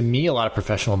 To me, a lot of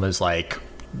professionalism is like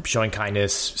showing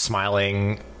kindness,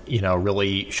 smiling,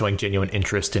 really showing genuine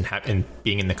interest in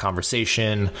being in the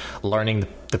conversation, learning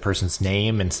the person's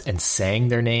name and saying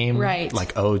their name. Right.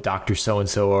 Like, oh, Dr.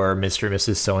 So-and-so or Mr. and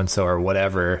Mrs. So-and-so or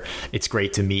whatever. It's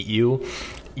great to meet you.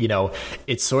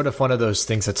 It's sort of one of those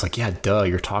things that's like, yeah, duh,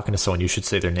 you're talking to someone, you should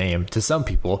say their name to some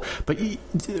people. But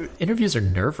interviews are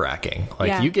nerve-wracking.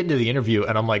 Like, you get into the interview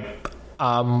and I'm like,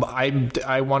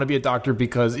 I want to be a doctor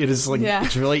because it is like,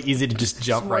 it's really easy to just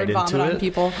jump right into it. On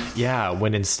people. Yeah,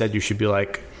 when instead you should be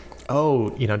like, oh,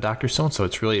 Dr. So-and-so,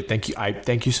 it's really,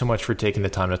 thank you so much for taking the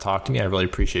time to talk to me. I really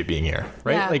appreciate being here.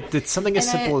 Right? Yeah. Like, it's something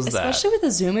as simple as that. Especially with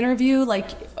a Zoom interview, like,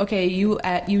 okay, you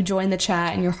join the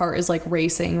chat and your heart is like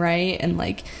racing, right? And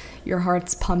like your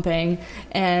heart's pumping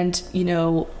and,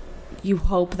 you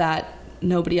hope that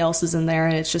nobody else is in there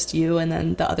and it's just you and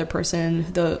then the other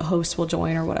person, the host, will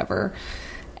join or whatever.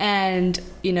 And,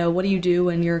 what do you do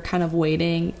when you're kind of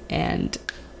waiting and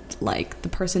like the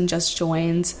person just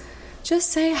joins?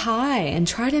 Just say hi and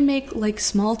try to make like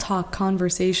small talk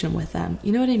conversation with them.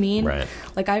 You know what I mean? Right.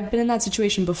 Like I've been in that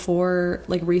situation before,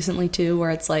 like recently too,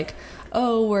 where it's like,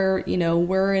 oh,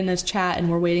 we're in a chat and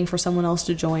we're waiting for someone else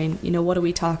to join. What do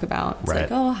we talk about? It's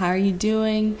like, oh, how are you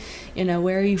doing?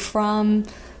 Where are you from?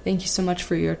 Thank you so much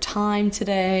for your time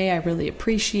today. I really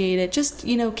appreciate it. Just,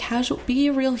 casual, be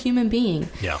a real human being.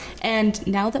 Yeah. And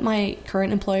now that my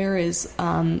current employer is,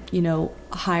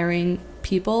 hiring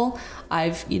people,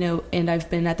 I've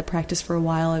been at the practice for a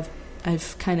while.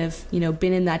 I've kind of,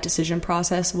 been in that decision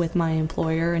process with my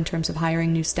employer in terms of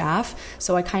hiring new staff.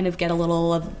 So I kind of get a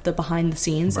little of the behind the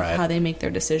scenes of how they make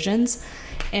their decisions.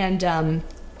 And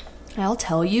I'll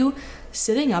tell you,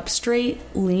 sitting up straight,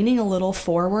 leaning a little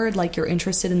forward like you're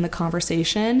interested in the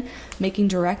conversation, making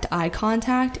direct eye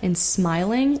contact and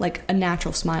smiling, like a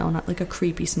natural smile, not like a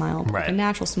creepy smile, but like a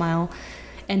natural smile,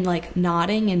 and like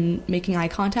nodding and making eye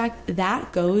contact,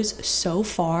 that goes so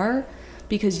far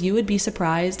because you would be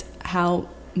surprised how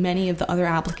many of the other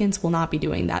applicants will not be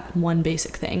doing that one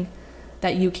basic thing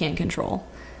that you can't control.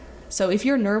 So if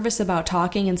you're nervous about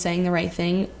talking and saying the right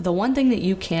thing, the one thing that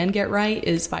you can get right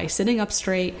is by sitting up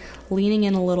straight, leaning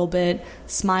in a little bit,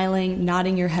 smiling,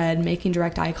 nodding your head, making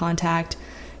direct eye contact.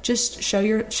 Just show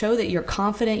that you're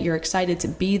confident, you're excited to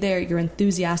be there, you're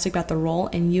enthusiastic about the role,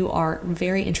 and you are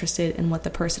very interested in what the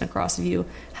person across of you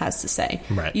has to say.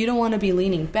 Right. You don't want to be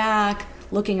leaning back,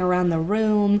 looking around the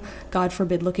room, God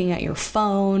forbid looking at your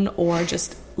phone, or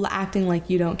just acting like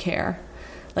you don't care.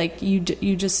 Like you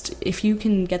just, if you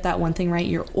can get that one thing right,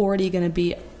 you're already going to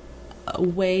be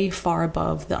way far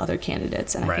above the other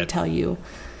candidates. And I can tell you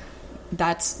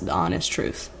that's the honest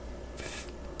truth.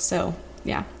 So,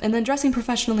 yeah. And then dressing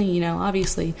professionally,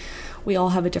 obviously we all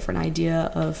have a different idea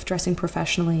of dressing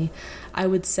professionally. I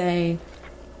would say,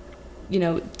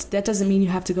 that doesn't mean you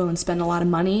have to go and spend a lot of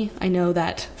money. I know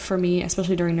that for me,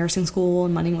 especially during nursing school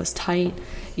and money was tight,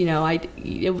 I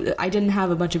didn't have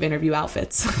a bunch of interview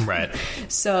outfits. Right.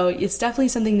 So it's definitely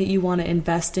something that you want to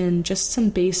invest in, just some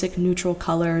basic neutral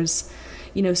colors,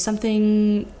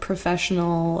 something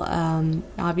professional,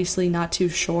 obviously not too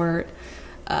short,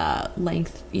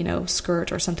 length,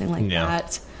 skirt or something like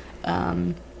that.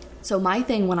 So my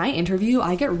thing, when I interview,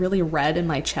 I get really red in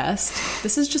my chest.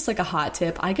 This is just like a hot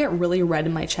tip. I get really red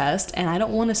in my chest, and I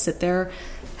don't want to sit there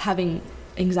having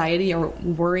anxiety or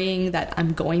worrying that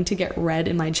I'm going to get red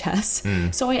in my chest.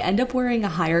 So I end up wearing a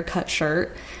higher cut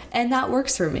shirt, and that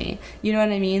works for me. You know what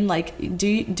I mean? Like, do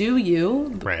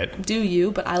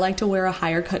you, but I like to wear a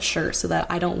higher cut shirt so that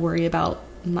I don't worry about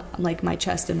my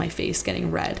chest and my face getting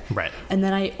red. Right. And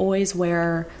then I always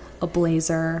wear a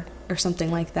blazer or something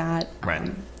like that.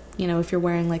 Right. If you're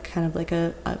wearing like kind of like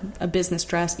a business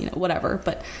dress, whatever.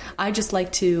 But I just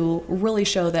like to really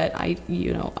show that I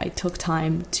took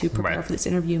time to prepare for this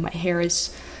interview. My hair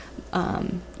is,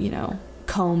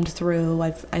 combed through.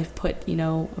 I've put,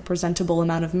 a presentable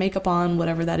amount of makeup on,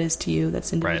 whatever that is to you.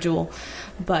 That's individual.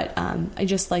 But I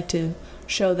just like to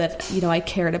show that, you know, I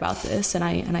cared about this and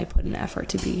I put an effort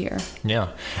to be here. Yeah.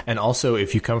 And also,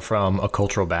 if you come from a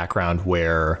cultural background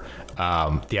where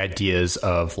the ideas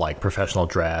of like professional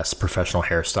dress, professional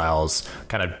hairstyles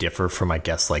kind of differ from, I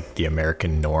guess, like the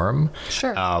American norm,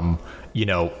 sure. You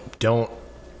know, don't,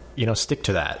 you know, stick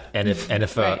to that. And if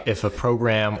Right. if a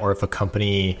program or if a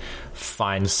company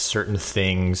finds certain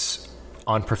things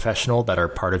unprofessional that are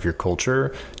part of your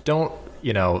culture, don't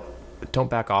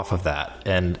back off of that.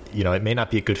 And, you know, it may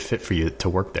not be a good fit for you to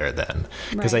work there then.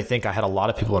 Because Right. I think I had a lot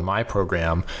of people in my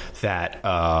program that,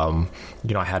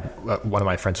 you know, I had one of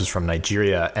my friends was from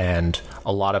Nigeria, and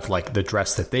a lot of like the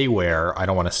dress that they wear, I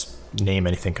don't want to name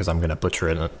anything because I'm going to butcher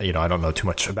it. And, you know, I don't know too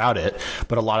much about it,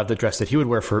 but a lot of the dress that he would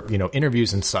wear for, you know,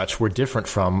 interviews and such were different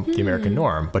from the American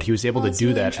norm. But he was able to that's do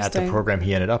really that at the interesting. program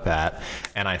he ended up at.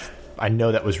 And I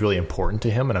know that was really important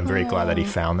to him, and I'm very glad that he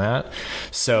found that.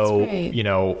 So, That's great. you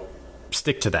know,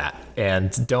 stick to that,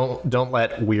 and don't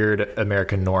let weird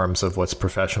American norms of what's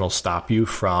professional stop you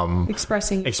from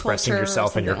expressing culture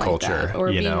yourself or and your something like culture, that, or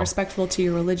you being know? respectful to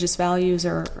your religious values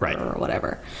or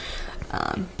whatever.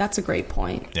 That's a great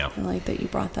point. Yeah. I like that you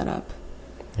brought that up.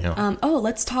 Yeah.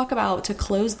 Let's talk about, to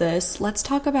close this, let's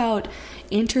talk about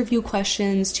interview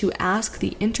questions to ask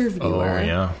the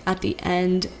interviewer at the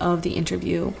end of the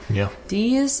interview. Yeah.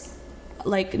 These,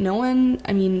 like, no one,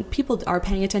 I mean, people are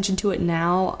paying attention to it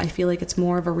now. I feel like it's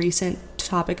more of a recent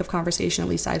topic of conversation, at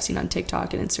least I've seen on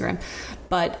TikTok and Instagram.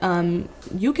 But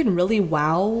you can really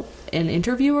wow an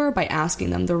interviewer by asking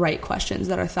them the right questions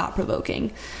that are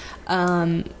thought-provoking.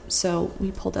 So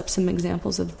we pulled up some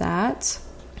examples of that.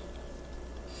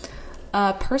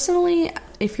 Personally,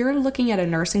 if you're looking at a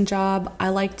nursing job, I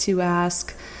like to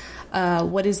ask,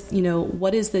 what is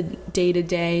the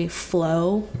day-to-day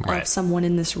flow Right. of someone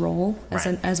in this role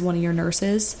as one of your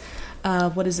nurses?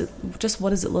 What does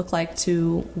it look like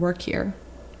to work here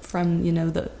from, you know,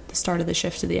 the start of the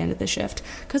shift to the end of the shift?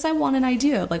 Because I want an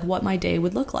idea of like what my day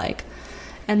would look like.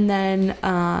 And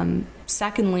then,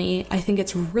 secondly, I think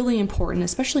it's really important,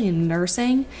 especially in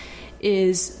nursing,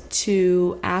 is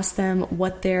to ask them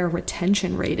what their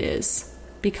retention rate is.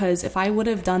 Because if I would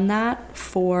have done that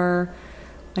for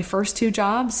my first two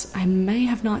jobs, I may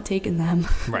have not taken them.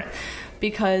 Right.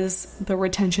 Because the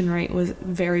retention rate was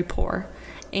very poor.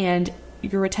 And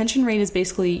your retention rate is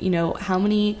basically, you know, how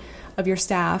many of your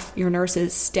staff, your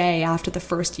nurses, stay after the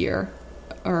first year,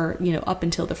 or, you know, up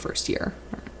until the first year,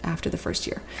 or after the first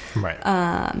year. Right.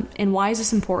 And why is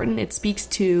this important? It speaks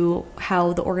to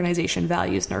how the organization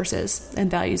values nurses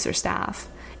and values their staff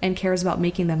and cares about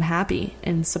making them happy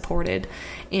and supported.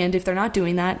 And if they're not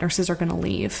doing that, nurses are going to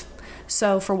leave.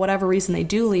 So for whatever reason they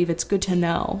do leave, it's good to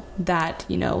know that,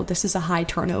 you know, this is a high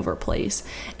turnover place.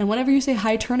 And whenever you say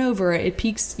high turnover, it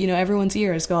piques, you know, everyone's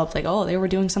ears go up like, oh, they were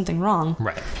doing something wrong.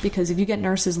 Right. Because if you get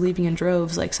nurses leaving in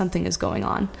droves, like something is going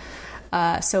on.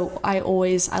 So I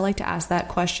like to ask that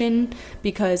question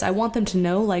because I want them to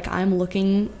know, like, I'm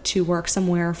looking to work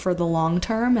somewhere for the long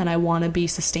term and I want to be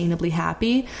sustainably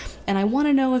happy. And I want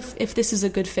to know if this is a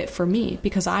good fit for me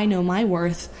because I know my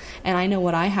worth and I know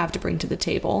what I have to bring to the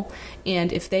table.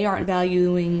 And if they aren't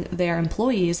valuing their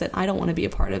employees, then I don't want to be a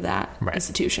part of that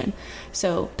institution.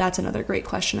 So that's another great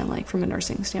question I like from a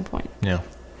nursing standpoint. Yeah.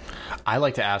 I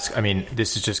like to ask, I mean,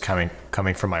 this is just coming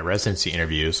from my residency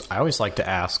interviews. I always like to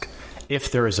ask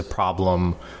if there is a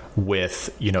problem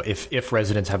with, you know, if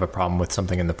residents have a problem with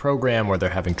something in the program or they're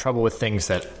having trouble with things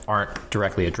that aren't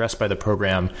directly addressed by the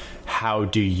program, how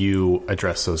do you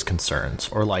address those concerns?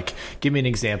 Or like, give me an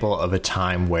example of a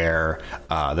time where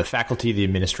the faculty, the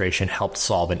administration helped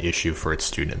solve an issue for its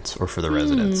students or for the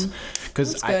residents.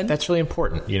 Because that's really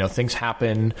important. You know, things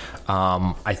happen.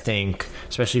 I think,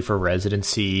 especially for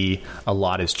residency, a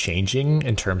lot is changing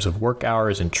in terms of work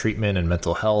hours and treatment and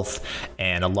mental health.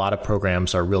 And a lot of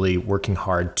programs are really working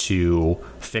hard to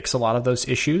fix a lot of those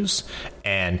issues.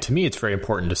 And to me, it's very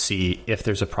important to see if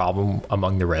there's a problem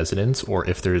among the residents or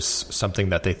if there's something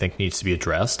that they think needs to be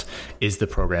addressed. Is the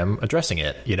program addressing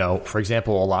it? You know, for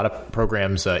example, a lot of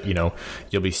programs, you know,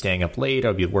 you'll be staying up late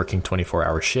or be working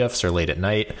 24-hour shifts or late at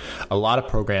night. A lot of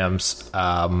programs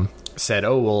said,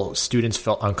 oh, well, students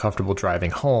felt uncomfortable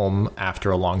driving home after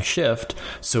a long shift,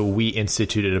 so we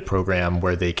instituted a program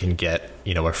where they can get,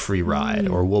 you know, a free ride,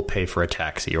 or we'll pay for a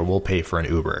taxi, or we'll pay for an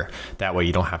Uber. That way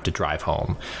you don't have to drive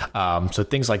home. So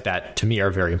things like that, to me,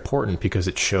 are very important because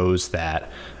it shows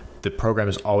that the program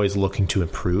is always looking to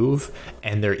improve,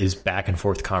 and there is back and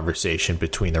forth conversation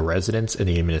between the residents and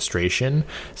the administration.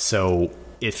 So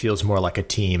it feels more like a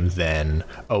team than,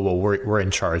 oh, well, we're in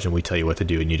charge and we tell you what to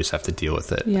do and you just have to deal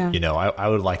with it. Yeah. You know, I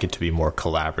would like it to be more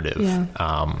collaborative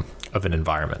of an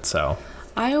environment. So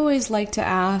I always like to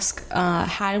ask,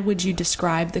 how would you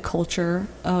describe the culture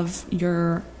of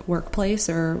your workplace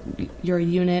or your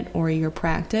unit or your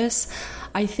practice?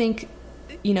 I think,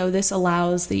 this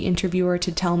allows the interviewer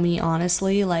to tell me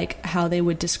honestly, like how they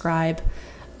would describe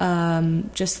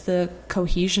just the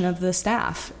cohesion of the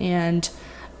staff and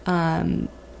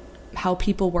how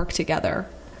people work together.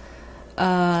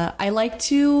 I like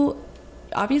to,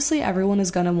 obviously everyone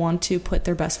is going to want to put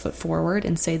their best foot forward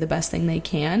and say the best thing they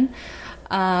can.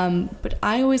 But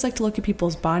I always like to look at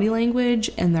people's body language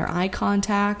and their eye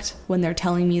contact when they're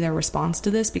telling me their response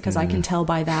to this, because I can tell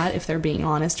by that if they're being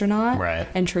honest or not, right,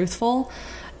 and truthful.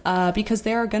 Because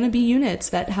there are going to be units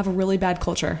that have a really bad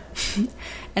culture,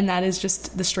 and that is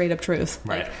just the straight up truth.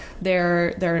 Right.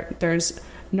 Like there's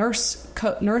nurse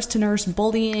to nurse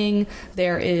bullying.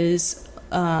 There is,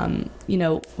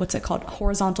 what's it called?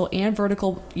 Horizontal and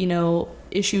vertical,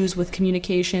 issues with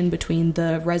communication between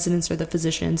the residents or the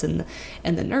physicians and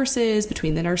the nurses,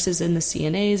 between the nurses and the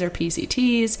CNAs or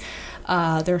PCTs.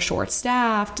 They're short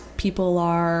staffed. People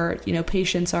are,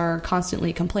 patients are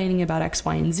constantly complaining about X,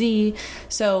 Y, and Z.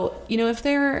 So, if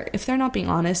they're not being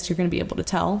honest, you're going to be able to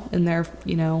tell in their,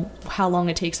 how long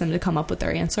it takes them to come up with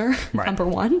their answer. Right. Number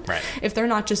one. Right. If they're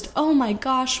not just, oh my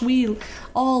gosh, we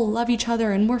all love each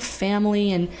other and we're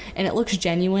family and it looks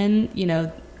genuine,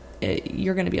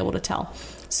 you're going to be able to tell.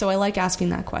 So I like asking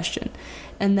that question.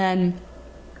 And then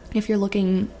if you're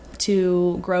looking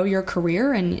to grow your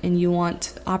career and you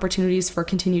want opportunities for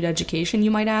continued education, you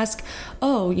might ask,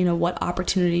 what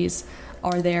opportunities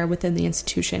are there within the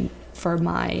institution for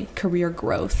my career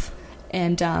growth?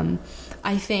 And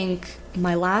I think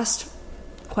my last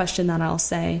question that I'll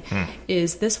say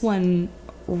is this one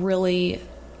really,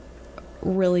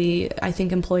 really, I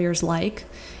think employers like,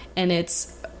 and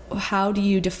it's, how do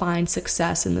you define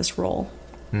success in this role?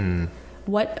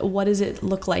 What does it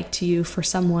look like to you for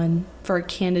a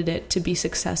candidate to be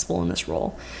successful in this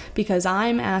role? Because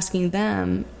I'm asking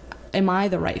them, am I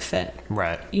the right fit?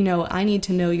 Right. I need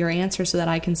to know your answer so that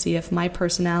I can see if my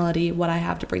personality, what I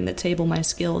have to bring to the table, my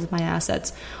skills, my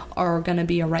assets are going to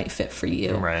be a right fit for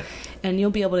you. Right. And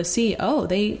you'll be able to see,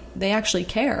 they actually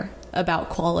care about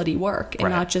quality work and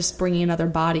not just bringing another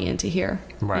body into here,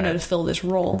 to fill this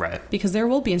role. Right. Because there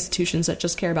will be institutions that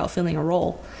just care about filling a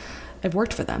role. I've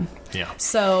worked for them. Yeah.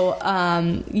 So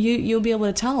you'll be able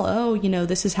to tell,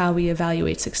 this is how we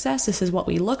evaluate success. This is what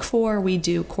we look for. We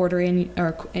do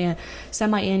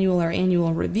semi-annual or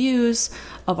annual reviews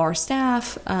of our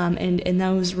staff. And in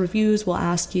those reviews, we'll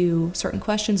ask you certain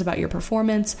questions about your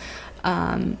performance.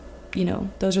 Those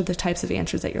are the types of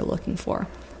answers that you're looking for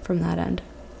from that end.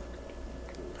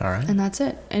 All right. And that's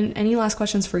it. And any last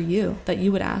questions for you that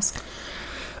you would ask?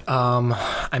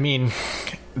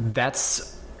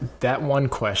 That one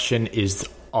question is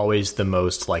always the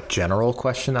most general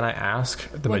question that I ask.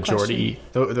 The what majority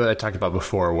that I talked about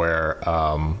before, where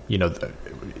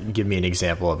give me an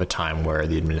example of a time where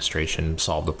the administration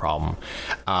solved the problem.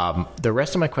 The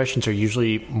rest of my questions are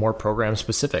usually more program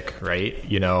specific, right?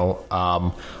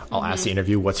 I'll ask the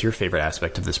interview, what's your favorite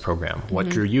aspect of this program? What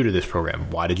drew you to this program?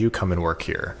 Why did you come and work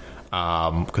here?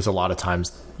 Because a lot of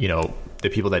times, the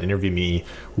people that interview me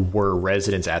were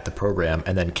residents at the program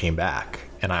and then came back.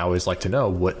 And I always like to know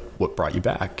what brought you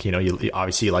back. You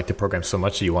obviously you like the program so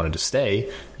much that you wanted to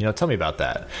stay. Tell me about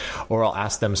that. Or I'll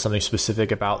ask them something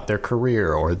specific about their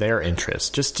career or their interests,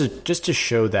 just to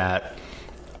show that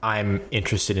I'm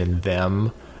interested in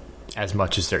them as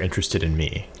much as they're interested in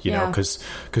me, know,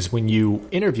 because when you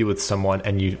interview with someone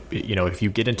and if you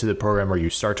get into the program or you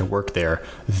start to work there,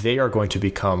 they are going to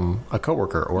become a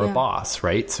coworker or a boss,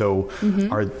 right? So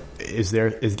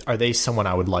are they someone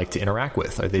I would like to interact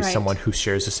with? Are they someone who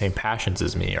shares the same passions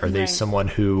as me? Are they someone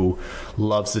who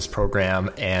loves this program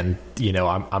and,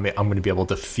 I'm going to be able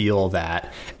to feel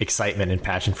that excitement and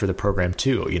passion for the program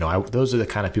too? Those are the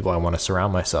kind of people I want to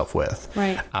surround myself with.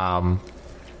 Right.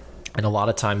 And a lot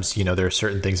of times, there are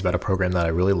certain things about a program that I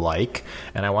really like,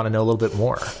 and I want to know a little bit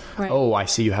more. Right. Oh, I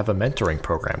see you have a mentoring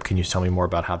program. Can you tell me more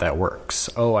about how that works?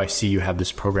 Oh, I see you have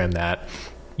this program that,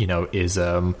 is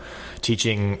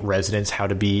teaching residents how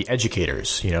to be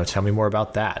educators. Tell me more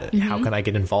about that. How can I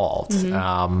get involved? It's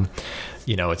going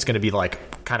to be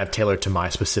kind of tailored to my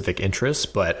specific interests,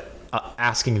 but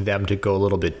asking them to go a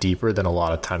little bit deeper than a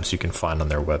lot of times you can find on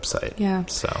their website. Yeah.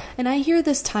 So, and I hear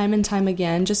this time and time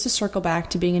again, just to circle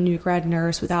back to being a new grad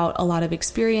nurse without a lot of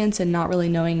experience and not really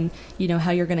knowing,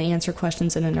 how you're going to answer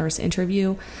questions in a nurse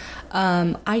interview.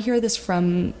 I hear this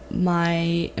from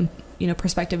my,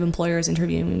 prospective employers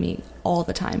interviewing me all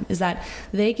the time, is that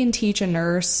they can teach a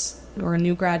nurse or a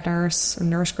new grad nurse or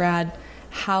nurse grad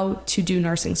how to do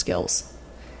nursing skills.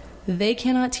 They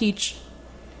cannot teach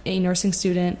a nursing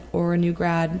student or a new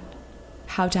grad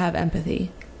how to have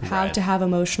empathy, how to have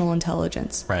emotional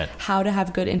intelligence, how to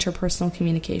have good interpersonal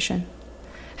communication,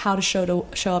 how to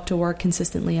show up to work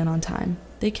consistently and on time.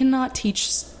 They cannot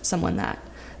teach someone that.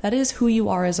 That is who you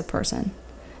are as a person.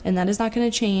 And that is not going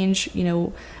to change,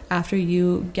 after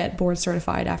you get board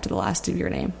certified after the last of your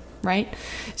name, right?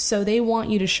 So they want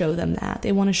you to show them that.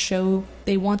 They want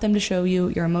them to show you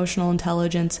your emotional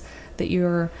intelligence, that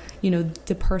you're,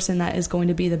 the person that is going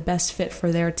to be the best fit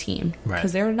for their team.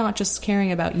 Because they're not just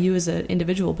caring about you as an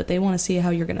individual, but they want to see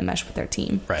how you're going to mesh with their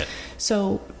team. Right.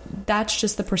 So that's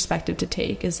just the perspective to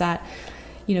take, is that,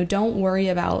 don't worry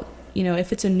about,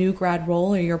 if it's a new grad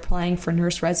role or you're applying for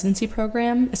nurse residency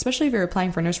program, especially if you're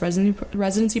applying for nurse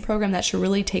residency program, that should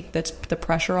really take the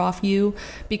pressure off you,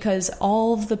 because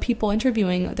all of the people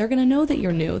interviewing, they're going to know that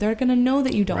you're new. They're going to know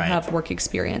that you don't have work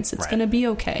experience. It's going to be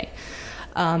okay.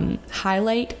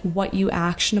 Highlight what you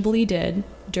actionably did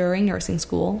during nursing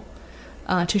school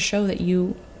to show that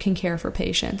you can care for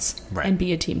patients and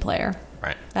be a team player.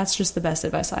 Right. That's just the best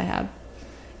advice I have.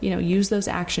 Use those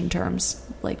action terms,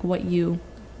 like what you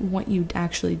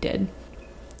actually did.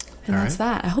 And that's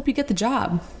that. I hope you get the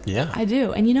job. Yeah. I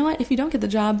do. And you know what? If you don't get the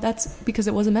job, that's because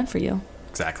it wasn't meant for you.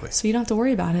 Exactly. So you don't have to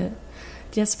worry about it.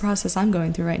 That's the process I'm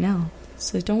going through right now.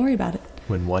 So don't worry about it.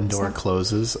 When one door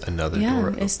closes, another door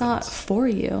opens. It's not for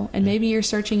you. And maybe you're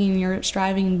searching and you're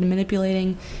striving and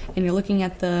manipulating and you're looking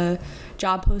at the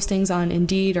job postings on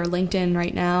Indeed or LinkedIn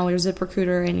right now or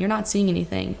ZipRecruiter and you're not seeing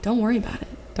anything. Don't worry about it.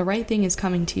 The right thing is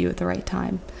coming to you at the right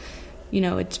time. You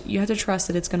have to trust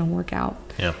that it's going to work out.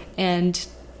 Yeah. And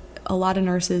a lot of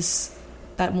nurses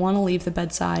that want to leave the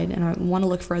bedside and want to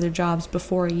look for other jobs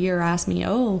before a year ask me,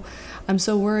 oh, I'm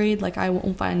so worried, like I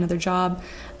won't find another job.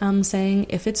 I'm saying,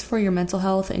 if it's for your mental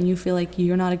health and you feel like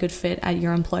you're not a good fit at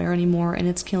your employer anymore and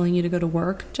it's killing you to go to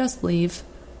work, just leave.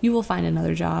 You will find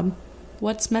another job.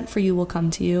 What's meant for you will come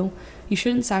to you. You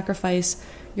shouldn't sacrifice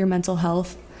your mental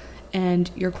health and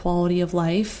your quality of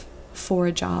life for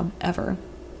a job ever.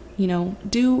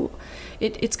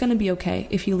 It's going to be okay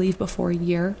if you leave before a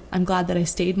year. I'm glad that I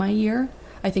stayed my year.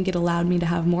 I think it allowed me to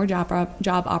have more job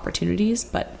opportunities,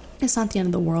 but it's not the end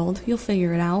of the world. You'll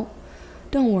figure it out.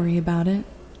 Don't worry about it.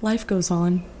 Life goes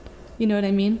on. You know what I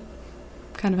mean?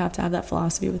 Kind of have to have that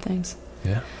philosophy with things.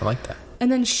 Yeah, I like that.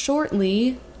 And then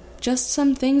shortly, just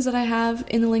some things that I have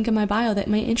in the link in my bio that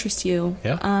might interest you.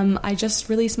 Yeah. I just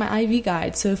released my IV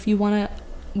guide, so if you want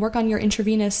to work on your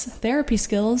intravenous therapy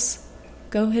skills,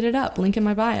 go hit it up. Link in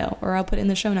my bio, or I'll put it in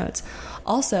the show notes.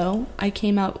 Also, I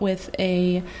came out with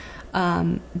a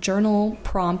journal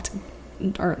prompt,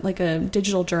 or like a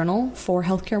digital journal for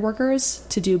healthcare workers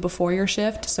to do before your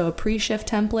shift. So a pre-shift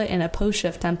template and a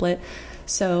post-shift template.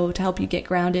 So to help you get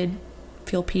grounded,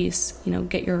 feel peace,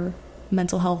 get your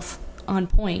mental health on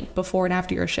point before and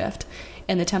after your shift.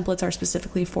 And the templates are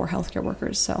specifically for healthcare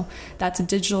workers. So that's a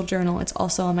digital journal. It's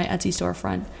also on my Etsy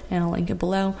storefront, and I'll link it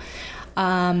below.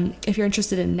 If you're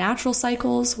interested in natural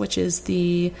cycles, which is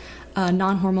the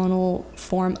non-hormonal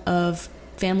form of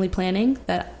family planning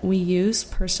that we use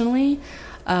personally,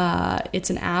 it's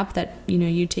an app that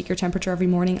you take your temperature every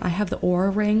morning. I have the Aura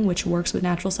Ring, which works with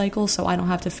natural cycles, so I don't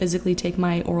have to physically take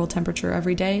my oral temperature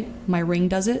every day. My ring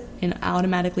does it and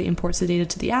automatically imports the data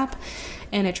to the app,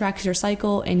 and it tracks your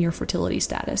cycle and your fertility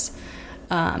status.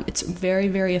 It's very,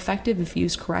 very effective if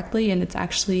used correctly, and it's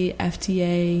actually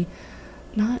FDA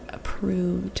not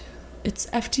approved. It's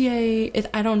FDA,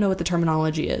 I don't know what the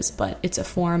terminology is, but it's a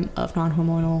form of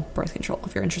non-hormonal birth control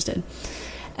if you're interested.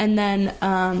 And then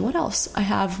what else? I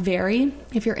have Vary.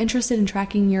 If you're interested in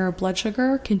tracking your blood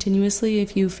sugar continuously,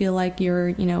 if you feel like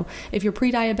you're, if you're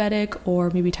pre-diabetic or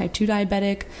maybe type 2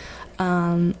 diabetic,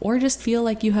 or just feel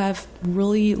like you have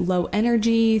really low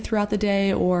energy throughout the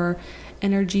day or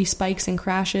energy spikes and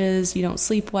crashes, you don't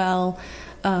sleep well,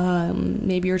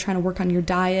 maybe you're trying to work on your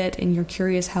diet and you're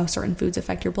curious how certain foods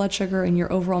affect your blood sugar and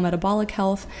your overall metabolic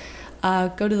health,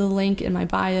 go to the link in my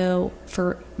bio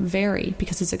for Vary,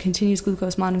 because it's a continuous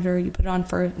glucose monitor. You put it on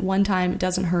for one time, it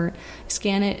doesn't hurt.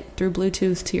 Scan it through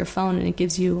Bluetooth to your phone and it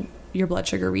gives you your blood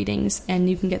sugar readings, and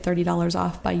you can get $30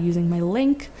 off by using my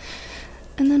link.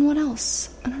 And then what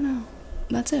else? I don't know.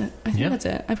 That's it. I think that's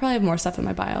it. I probably have more stuff in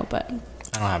my bio, but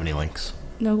I don't have any links.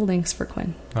 No links for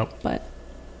Quinn. Nope. But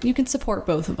you can support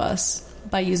both of us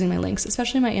by using my links,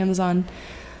 especially my Amazon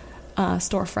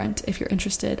storefront. If you're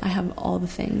interested, I have all the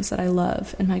things that I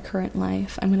love in my current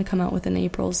life. I'm going to come out with an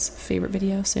April's favorite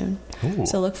video soon. Ooh.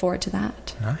 So look forward to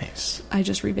that. Nice. I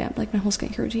just revamped my whole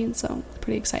skincare routine, so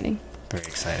pretty exciting. Very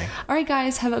exciting. All right,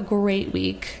 guys, have a great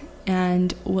week,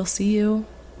 and we'll see you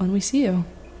when we see you.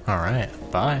 All right.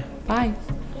 Bye. Bye.